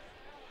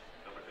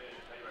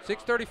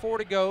 6:34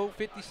 to go,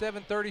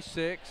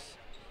 57-36.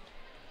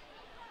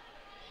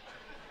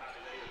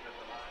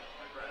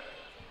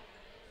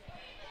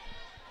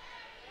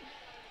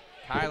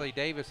 Kylie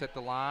Davis at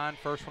the line.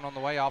 First one on the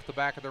way off the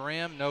back of the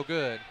rim. No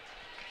good.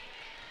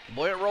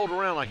 Boy, it rolled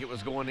around like it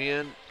was going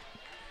in.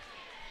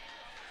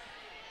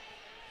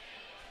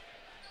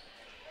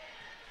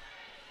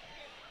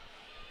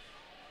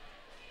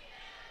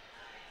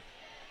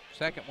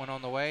 Second one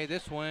on the way.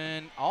 This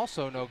one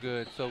also no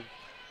good. So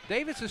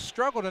Davis has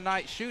struggled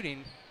tonight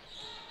shooting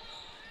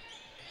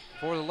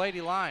for the Lady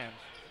Lions.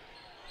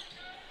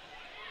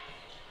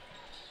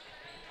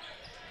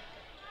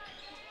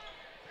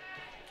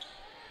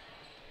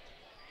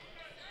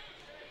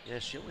 Yeah,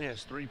 she only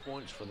has 3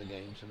 points for the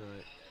game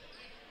tonight.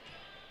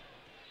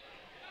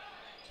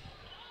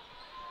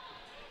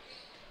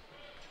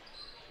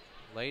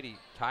 Lady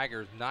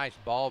Tigers, nice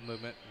ball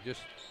movement,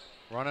 just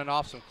running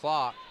off some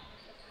clock.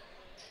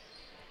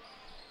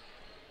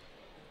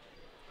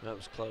 That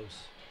was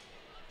close.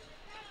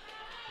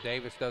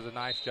 Davis does a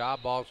nice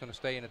job. Ball's going to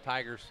stay in the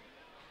Tigers'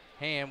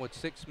 hand with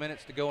 6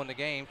 minutes to go in the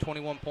game,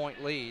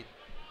 21-point lead.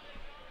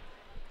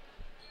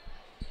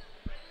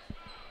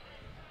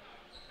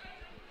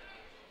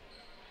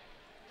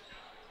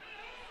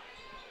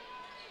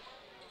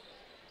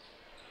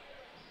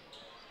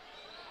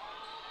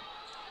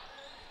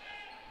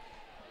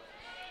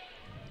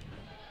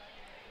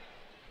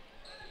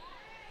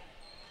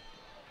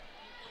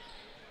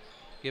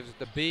 Gives it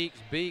to Beeks.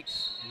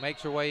 Beeks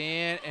makes her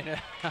way in,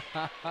 and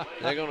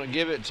they're going to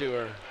give it to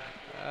her.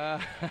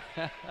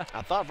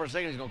 I thought for a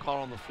second he was going to call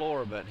it on the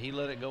floor, but he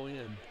let it go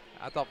in.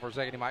 I thought for a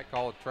second he might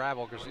call it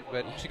travel,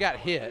 but she got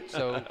hit.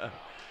 So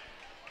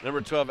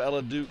number 12,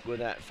 Ella Duke with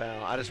that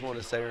foul. I just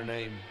wanted to say her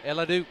name.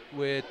 Ella Duke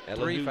with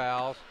Ella 3 Duke.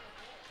 fouls.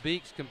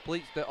 Beeks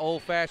completes the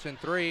old-fashioned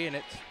 3, and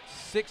it's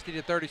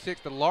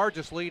 60-36, the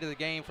largest lead of the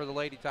game for the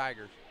Lady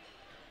Tigers.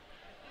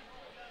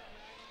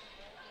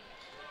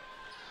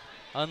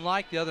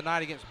 Unlike the other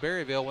night against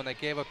Berryville when they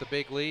gave up the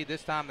big lead,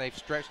 this time they've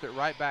stretched it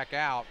right back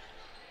out.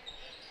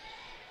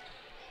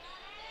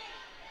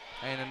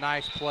 And a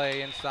nice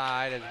play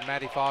inside as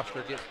Maddie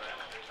Foster gets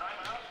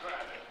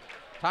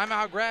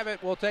timeout.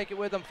 Gravette will take it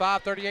with them.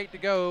 5:38 to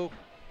go.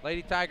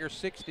 Lady Tigers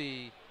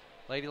 60.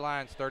 Lady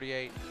Lions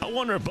 38. I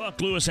wonder if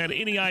Buck Lewis had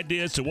any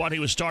idea as to what he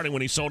was starting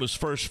when he sold his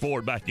first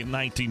Ford back in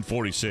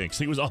 1946.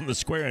 He was on the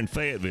square in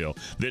Fayetteville.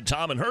 Then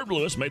Tom and Herb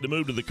Lewis made the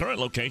move to the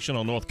current location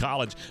on North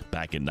College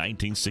back in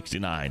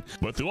 1969.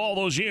 But through all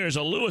those years,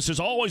 a Lewis has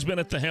always been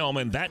at the helm,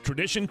 and that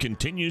tradition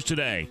continues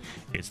today.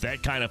 It's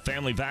that kind of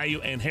family value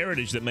and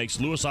heritage that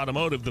makes Lewis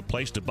Automotive the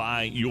place to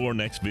buy your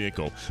next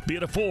vehicle. Be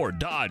it a Ford,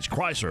 Dodge,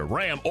 Chrysler,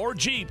 Ram, or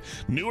Jeep,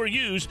 new or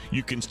used,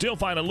 you can still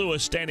find a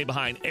Lewis standing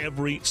behind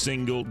every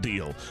single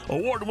deal.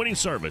 Award-winning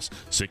service,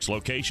 6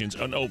 locations,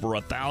 and over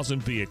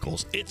 1,000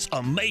 vehicles. It's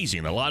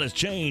amazing. A lot has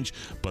changed,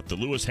 but the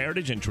Lewis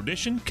heritage and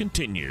tradition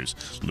continues.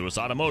 Lewis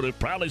Automotive,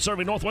 proudly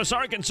serving Northwest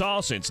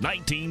Arkansas since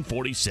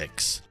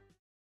 1946.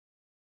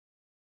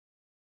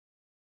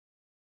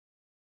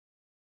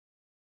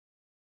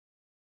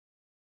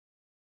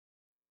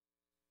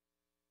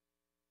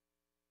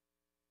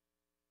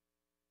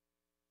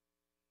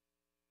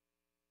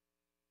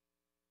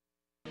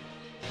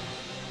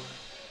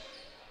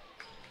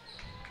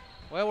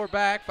 Well, we're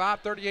back.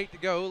 5:38 to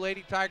go.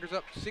 Lady Tigers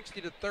up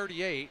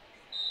 60-38.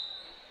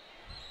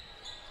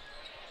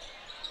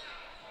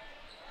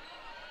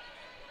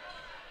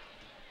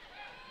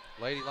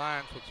 Lady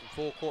Lions with some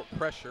full court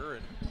pressure,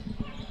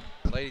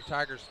 and Lady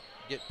Tigers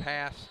get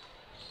past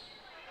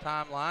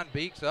timeline.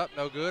 Beeks up,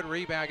 no good.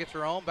 Rebound, gets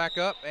her own, back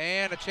up,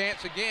 and a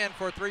chance again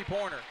for a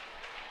 3-pointer.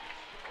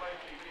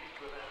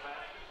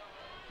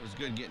 It was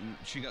good getting.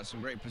 She got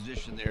some great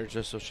position There there.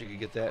 just so she could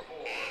get that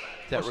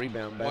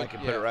rebound back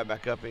and put yeah. it right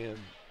back up in.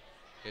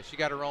 Yeah, she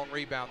got her own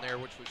rebound there,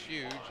 which was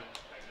huge.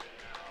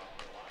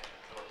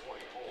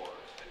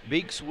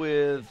 Beeks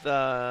with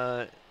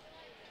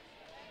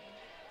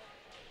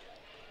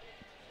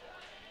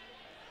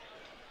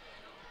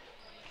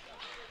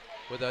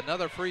with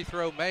another free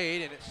throw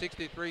made, and it's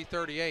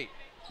 63-38.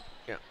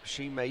 yeah,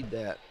 she made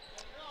that.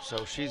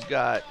 So she's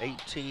got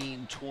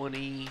 18,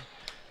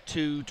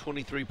 22,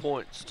 23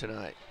 points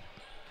tonight.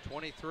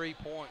 23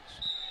 points.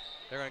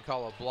 They're going to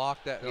call a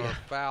block that or a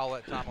foul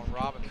that time on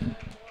Robinson.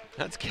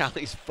 That's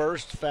Callie's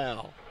first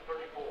foul.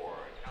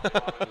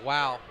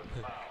 Wow.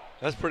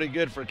 That's pretty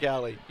good for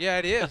Callie. Yeah,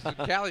 it is.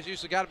 Callie's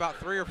usually got about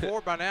 3 or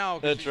 4 by now.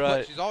 That's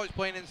right. She's always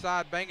playing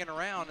inside, banging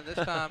around, and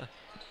this time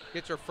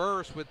gets her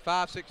first with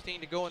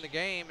 5:16 to go in the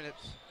game, and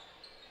it's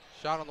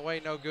shot on the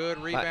way, no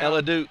good. Rebound.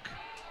 Ella Duke.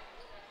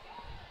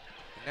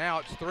 Now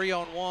it's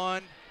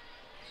 3-on-1,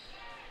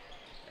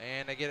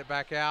 and they get it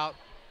back out.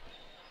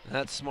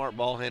 That's smart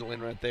ball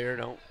handling right there.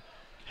 Don't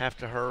have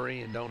to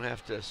hurry and don't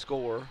have to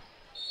score.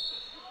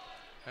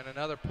 And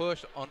another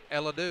push on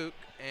Ella Duke,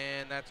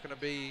 and that's going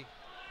to be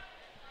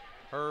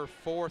her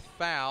 4th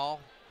foul,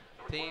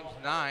 team's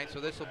 9th, so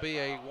this will be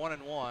a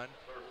 1-and-1.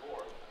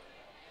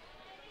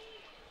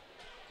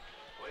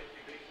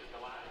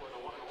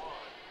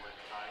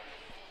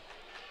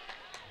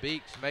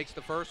 Beeks makes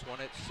the first one.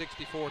 It's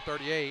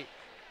 64-38.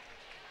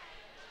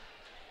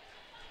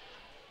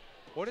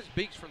 What is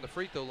Beeks from the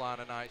free throw line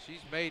tonight? She's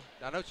made,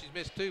 I know she's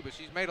missed 2, but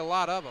she's made a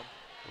lot of them.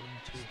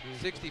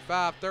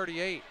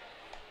 65-38.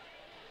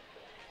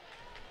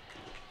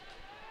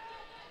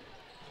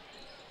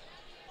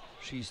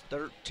 She's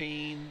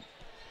 13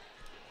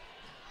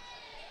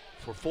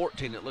 for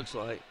 14, it looks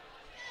like.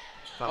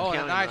 If I'm Oh, and a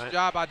counting nice right.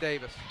 job by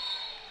Davis.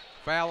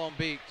 Foul on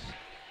Beeks.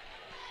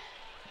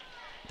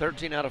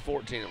 13 out of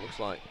 14, it looks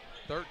like,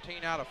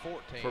 13 out of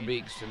 14. for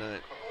Beeks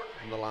tonight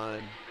on the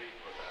line.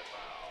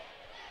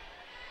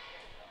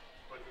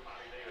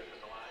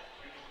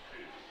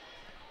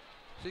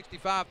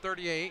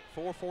 $65-38,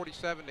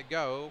 4:47 to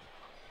go.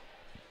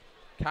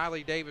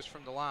 Kylie Davis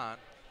from the line.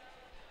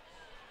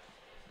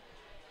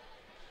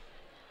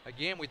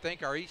 Again, we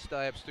thank our East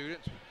Lab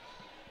students.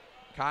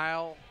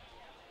 Kyle,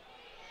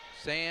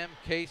 Sam,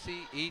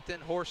 Casey, Ethan,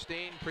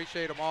 Horstein.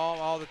 Appreciate them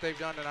all that they've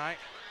done tonight.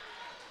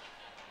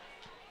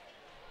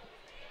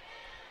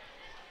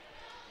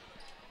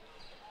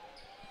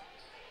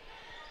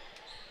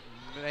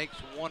 Makes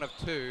 1 of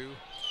 2.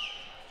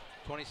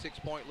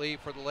 26-point lead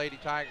for the Lady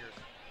Tigers.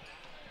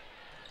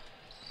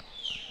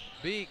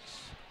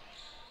 Beeks.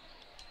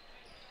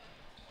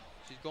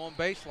 She's going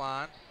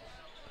baseline.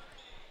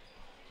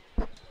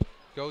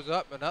 Goes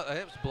up, another,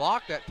 it was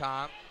blocked that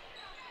time.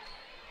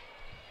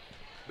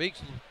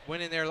 Beeks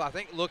went in there, I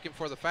think, looking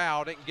for the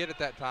foul. Didn't get it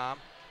that time.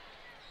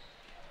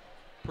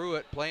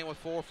 Pruitt playing with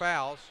 4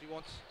 fouls.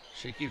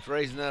 She keeps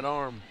raising that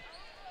arm.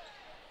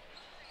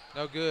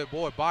 No good.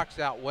 Boy, boxed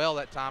out well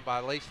that time by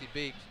Lacey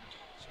Beeks.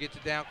 She gets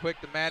it down quick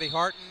to Maddie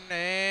Harton,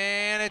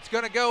 and it's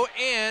going to go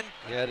in.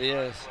 Yeah, it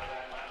is.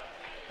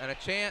 And a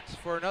chance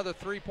for another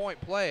 3-point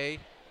play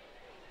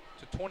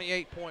to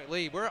 28-point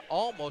lead. We're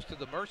almost to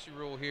the mercy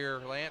rule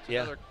here, Lance.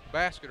 Yeah. Another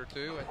basket or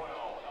two. And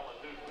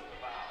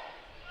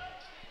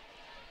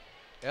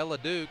Ella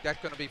Duke,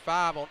 that's going to be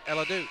 5 on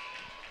Ella Duke.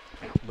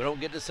 We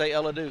don't get to say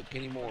Ella Duke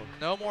anymore.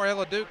 No more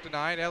Ella Duke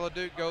tonight. Ella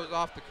Duke goes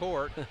off the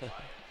court.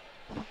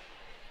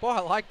 Boy, I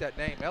like that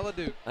name, Ella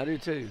Duke. I do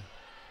too.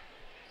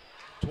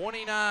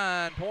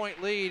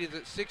 29-point lead is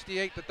at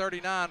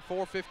 68-39,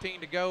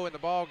 4:15 to go in the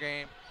ball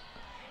game.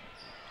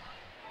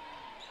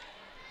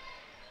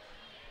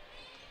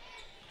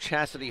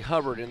 Chastity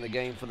Hubbard in the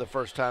game for the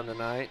first time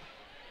tonight.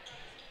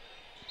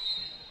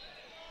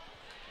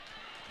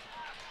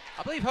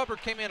 I believe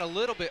Hubbard came in a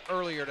little bit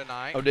earlier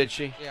tonight. Oh, did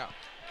she? Yeah.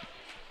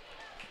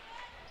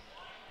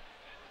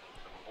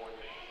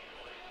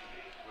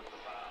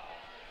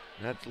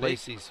 That's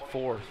Lacey's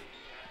 4th.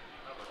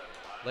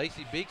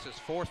 Lacey Beeks'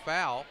 4th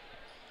foul.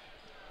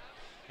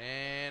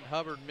 And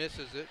Hubbard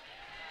misses it.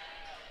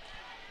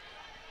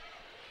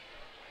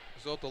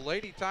 So if the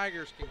Lady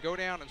Tigers can go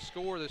down and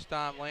score this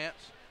time,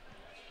 Lance,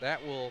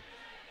 that will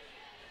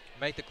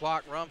make the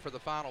clock run for the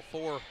final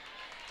 4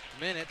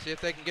 minutes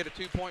if they can get a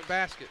 2-point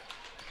basket.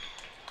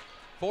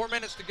 4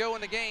 minutes to go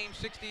in the game,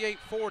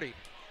 68-40.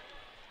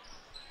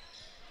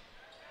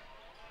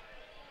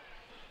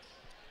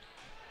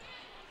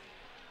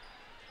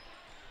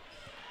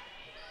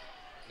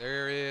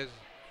 There is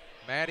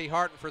Maddie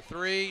Harton for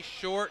 3,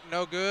 short,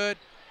 no good.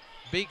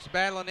 Beeks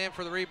battling in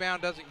for the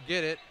rebound, doesn't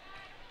get it.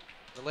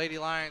 The Lady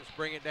Lions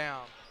bring it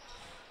down.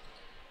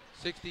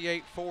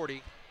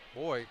 68-40.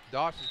 Boy,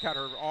 Dawson's got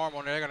her arm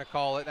on there. They're going to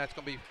call it. That's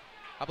going to be,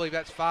 I believe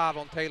that's 5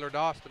 on Taylor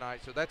Doss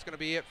tonight. So that's going to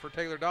be it for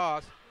Taylor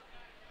Doss.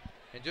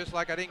 And just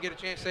like I didn't get a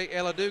chance to say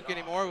Ella Duke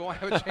anymore, we won't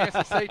have a chance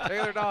to say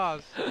Taylor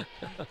Doss.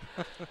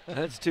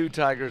 That's 2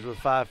 Tigers with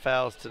 5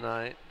 fouls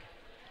tonight.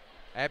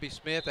 Abby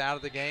Smith out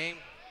of the game.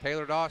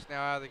 Taylor Doss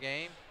now out of the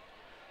game.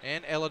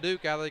 And Ella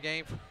Duke out of the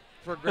game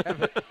for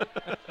Gravette.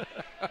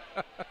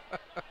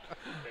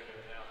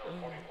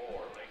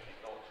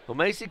 Well,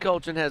 Macy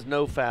Colchin has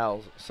no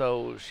fouls,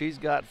 so she's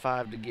got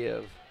 5 to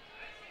give.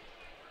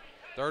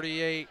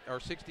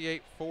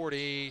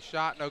 68-40.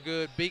 Shot no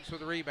good. Beeks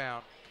with the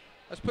rebound.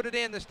 Let's put it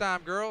in this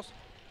time, girls.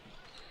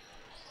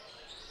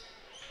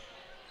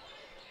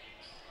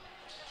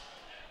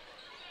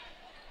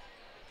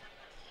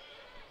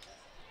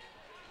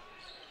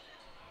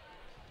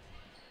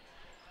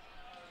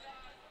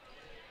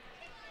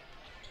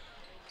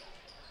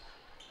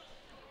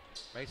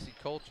 Macy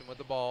Colchin with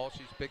the ball.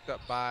 She's picked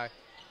up by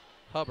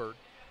Hubbard.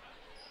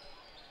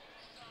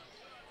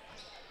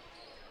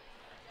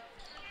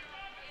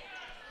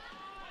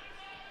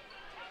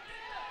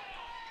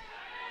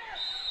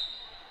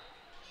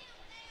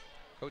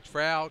 Coach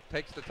Frau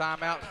takes the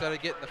timeout instead of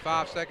getting the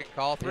 5-second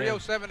call.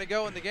 3:07 to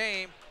go in the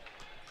game.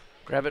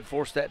 Gravette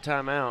forced that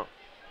timeout.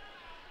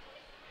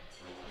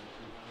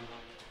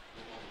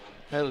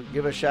 Hey,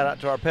 give a shout out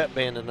to our pep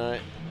band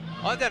tonight.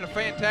 Oh, they did a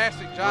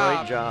fantastic job.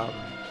 Great job.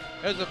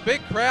 There's a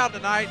big crowd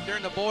tonight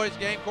during the boys'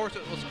 game. Of course,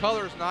 it was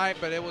colors night,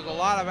 but it was a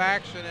lot of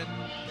action, and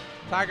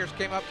Tigers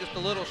came up just a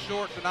little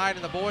short tonight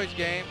in the boys'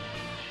 game.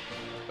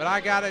 But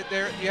I got it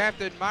there. You have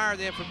to admire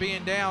them for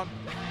being down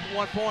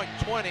 1 point,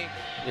 20.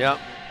 Yep.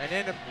 And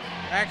then to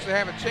actually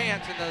have a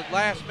chance in the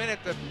last minute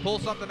to pull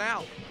something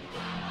out.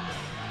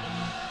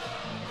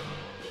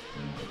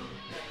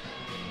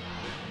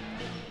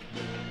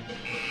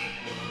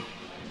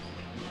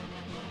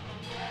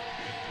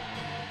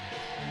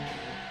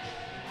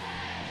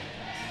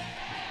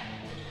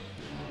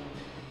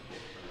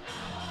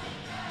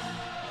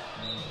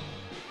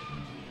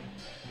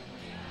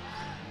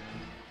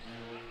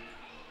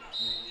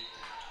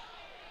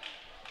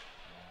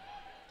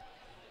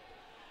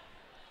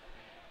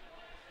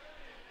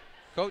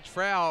 Coach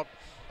Frau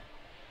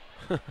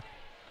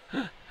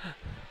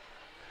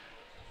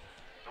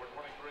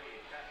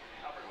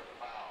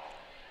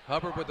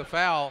Hubbard with the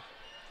foul.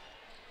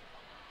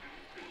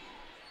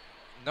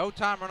 No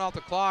time run off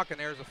the clock, and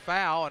there's a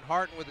foul, and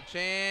Harton with a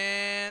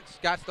chance.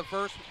 Gets the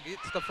first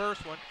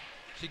one.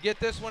 She get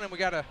this one, and we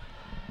got a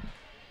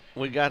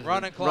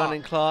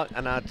running clock.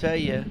 And I tell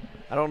you,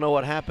 I don't know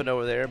what happened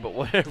over there, but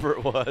whatever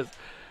it was.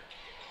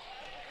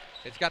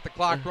 It's got the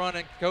clock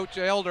running. Coach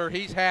Elder,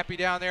 he's happy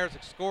down there as a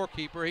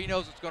scorekeeper. He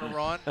knows it's going to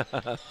run.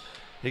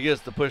 He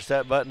gets to push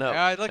that button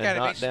up. Look at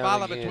him. He's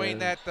smiling between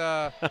that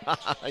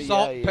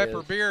salt and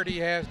pepper beard he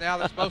has now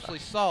that's mostly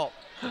salt.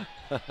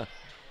 Well,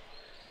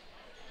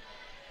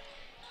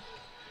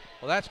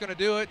 that's going to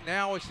do it.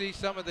 Now we see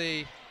some of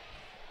the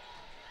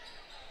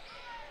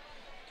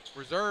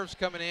reserves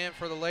coming in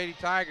for the Lady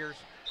Tigers.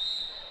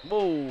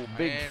 Whoa,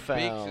 big and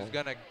foul. Beeks is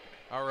going to,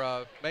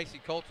 or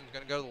Macy Colton's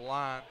going to go to the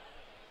line.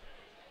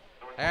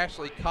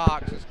 Ashley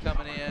Cox is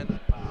coming in.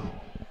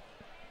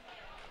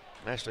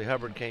 Ashley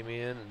Hubbard came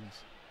in. And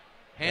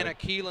Hannah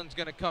Keelan's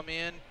going to come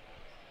in.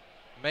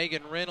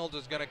 Megan Reynolds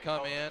is going to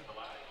come in,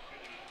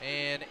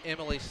 and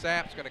Emily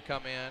Sapp's going to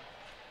come in.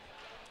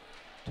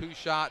 2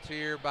 shots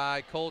here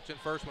by Colchin.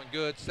 First one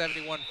good,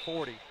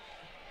 71-40.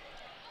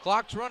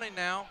 Clock's running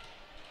now.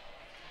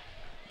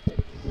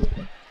 20, 13,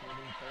 and 32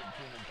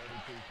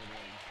 for them.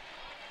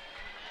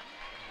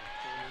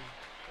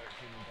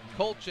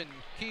 Colchin,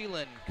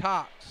 Keelan,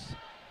 Cox,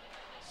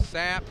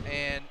 Sapp,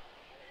 and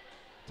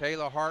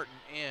Taylor Harton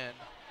in.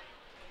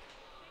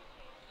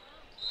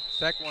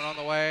 Second one on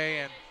the way,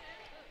 and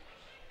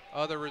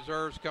other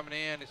reserves coming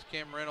in as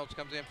Kim Reynolds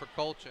comes in for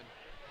Colchin.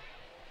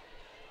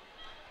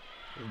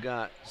 We've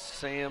got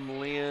Sam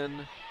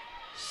Lynn,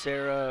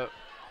 Sarah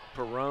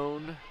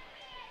Perrone,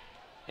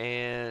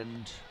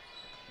 and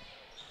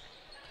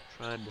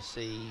trying to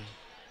see,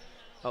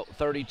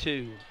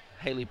 32,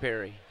 Haley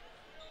Perry.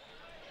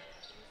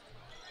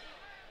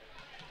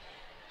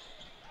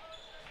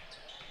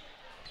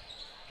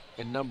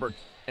 And number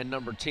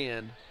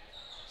 10,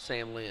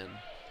 Sam Lynn.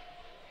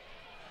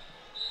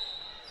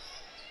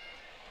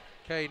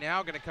 Okay,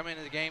 now going to come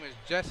into the game is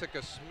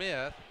Jessica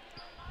Smith,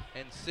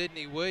 and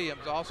Sydney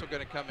Williams also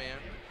going to come in.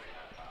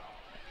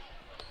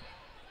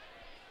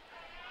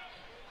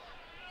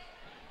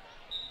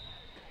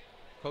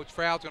 Coach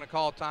Froud's going to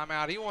call a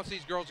timeout. He wants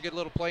these girls to get a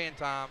little playing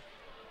time.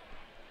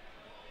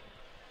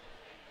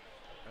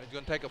 He's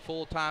going to take a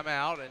full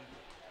timeout, and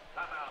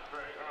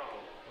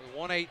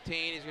with 1:18,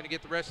 he's going to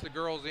get the rest of the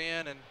girls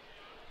in, and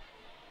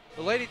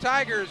the Lady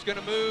Tigers is going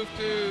to move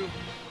to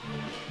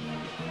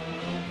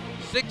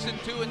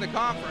 6-2 in the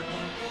conference.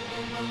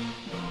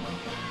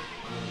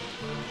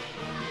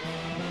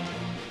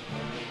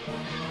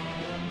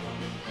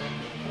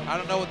 I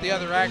don't know what the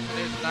other action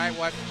is tonight.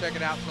 We'll have to check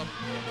it out some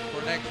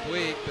for next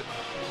week. But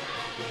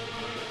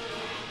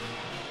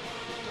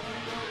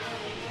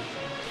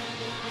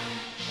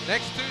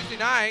next Tuesday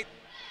night,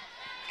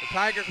 the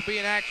Tigers will be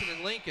in action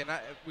in Lincoln.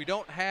 We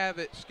don't have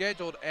it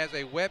scheduled as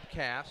a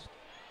webcast.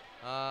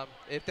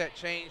 If that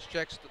changed,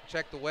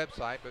 check the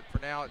website. But for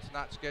now, it's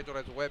not scheduled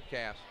as a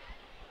webcast.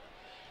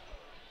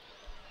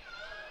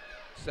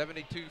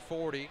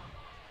 72-40,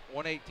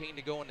 1:18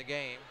 to go in the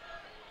game.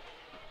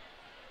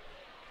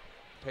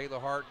 Taylor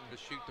Harton to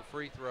shoot the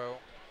free throw.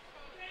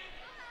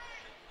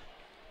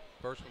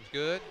 First one's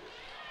good.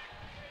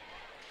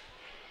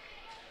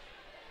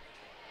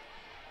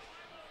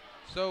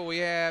 So we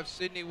have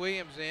Sydney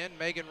Williams in,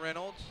 Megan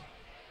Reynolds,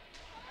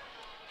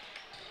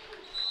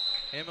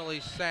 Emily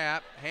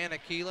Sapp, Hannah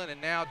Keelan,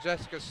 and now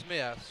Jessica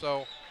Smith.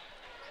 So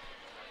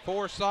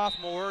 4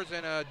 sophomores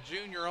and a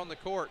junior on the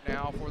court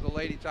now for the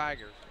Lady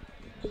Tigers.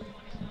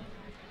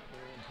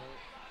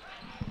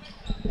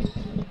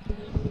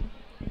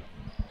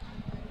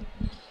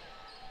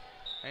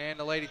 And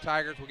the Lady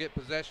Tigers will get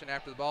possession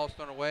after the ball's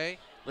thrown away.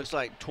 Looks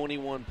like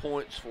 21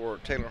 points for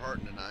Taylor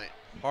Harton tonight.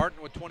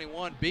 Harton with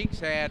 21. Beeks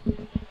had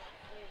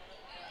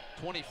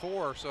 24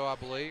 or so, I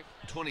believe.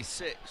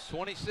 26.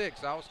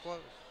 26, I was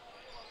close.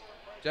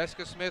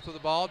 Jessica Smith with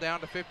the ball, down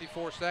to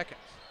 54 seconds.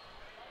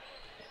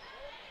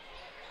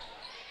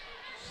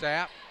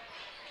 Sapp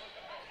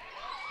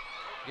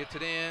gets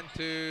it in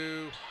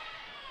to,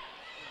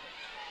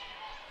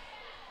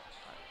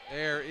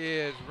 there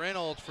is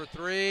Reynolds for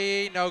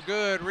 3, no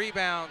good.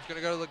 Rebound's going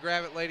to go to the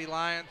Gravette Lady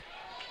Lions.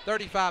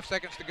 35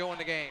 seconds to go in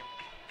the game.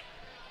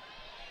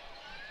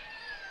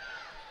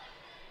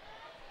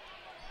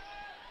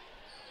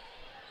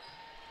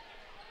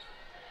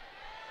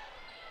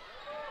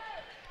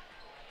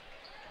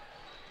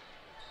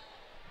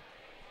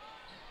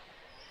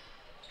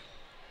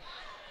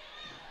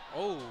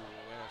 Oh, and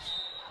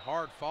a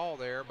hard fall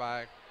there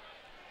by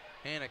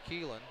Hannah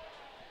Keelan.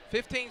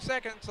 15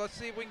 seconds. Let's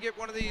see if we can get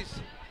one of these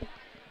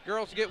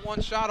girls to get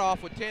one shot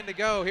off with 10 to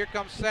go. Here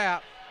comes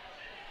Sapp.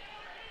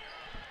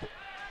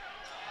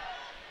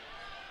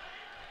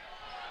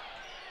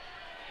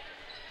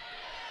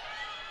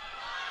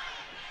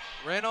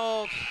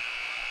 Reynolds.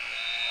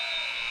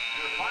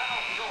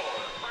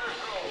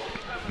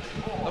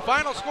 The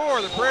final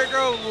score, the Prairie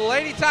Grove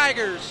Lady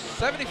Tigers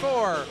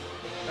 74.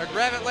 The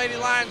Gravette Lady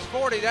Lions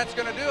 40. That's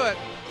going to do it.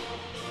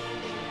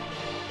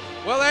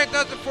 Well, that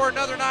does it for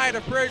another night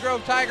of Prairie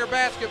Grove Tiger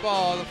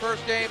basketball. The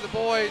first game, the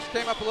boys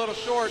came up a little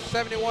short.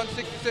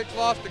 71-66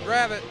 loss to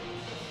Gravette.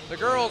 The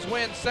girls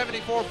win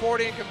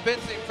 74-40 in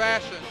convincing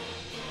fashion.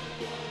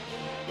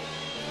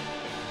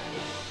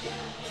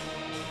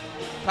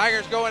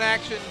 Tigers go in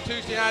action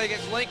Tuesday night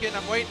against Lincoln.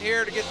 I'm waiting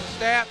here to get the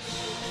stats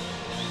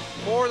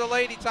for the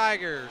Lady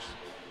Tigers.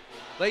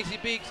 Lacey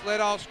Beeks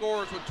led all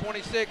scorers with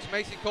 26.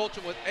 Macy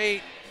Colchin with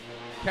 8.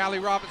 Callie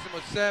Robinson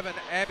with 7.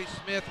 Abby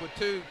Smith with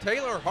 2.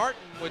 Taylor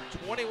Harton with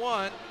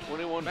 21.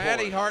 21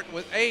 Maddie points. Harton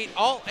with 8.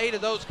 All 8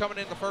 of those coming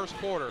in the first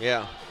quarter.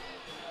 Yeah.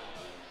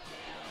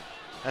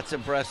 That's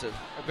impressive.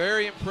 A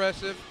very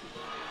impressive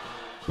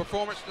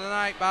performance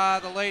tonight by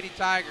the Lady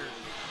Tigers.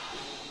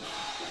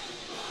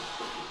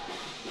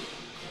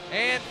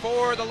 And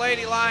for the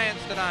Lady Lions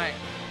tonight,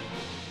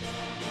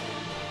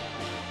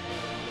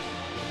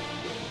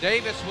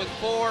 Davis with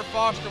 4,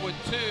 Foster with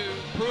 2,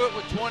 Pruitt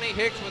with 20,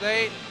 Hicks with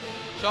 8,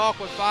 Chalk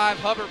with 5,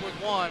 Hubbard with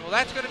 1. Well,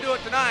 that's going to do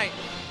it tonight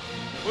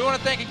We want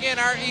to thank again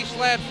our East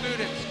Lab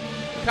students,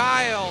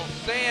 Kyle,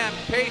 Sam,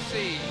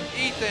 Casey,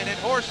 Ethan, and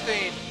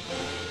Horstein.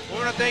 We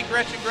want to thank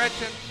Gretchen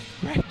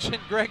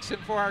Gregson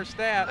for our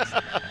stats.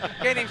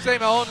 Can't even say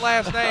my own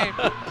last name.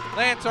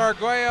 Lance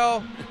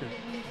Arguello.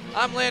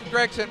 I'm Lynn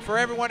Gregson. For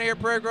everyone here at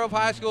Prairie Grove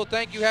High School,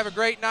 thank you. Have a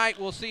great night.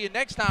 We'll see you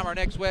next time. Our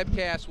next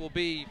webcast will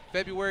be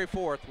February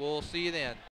 4th. We'll see you then.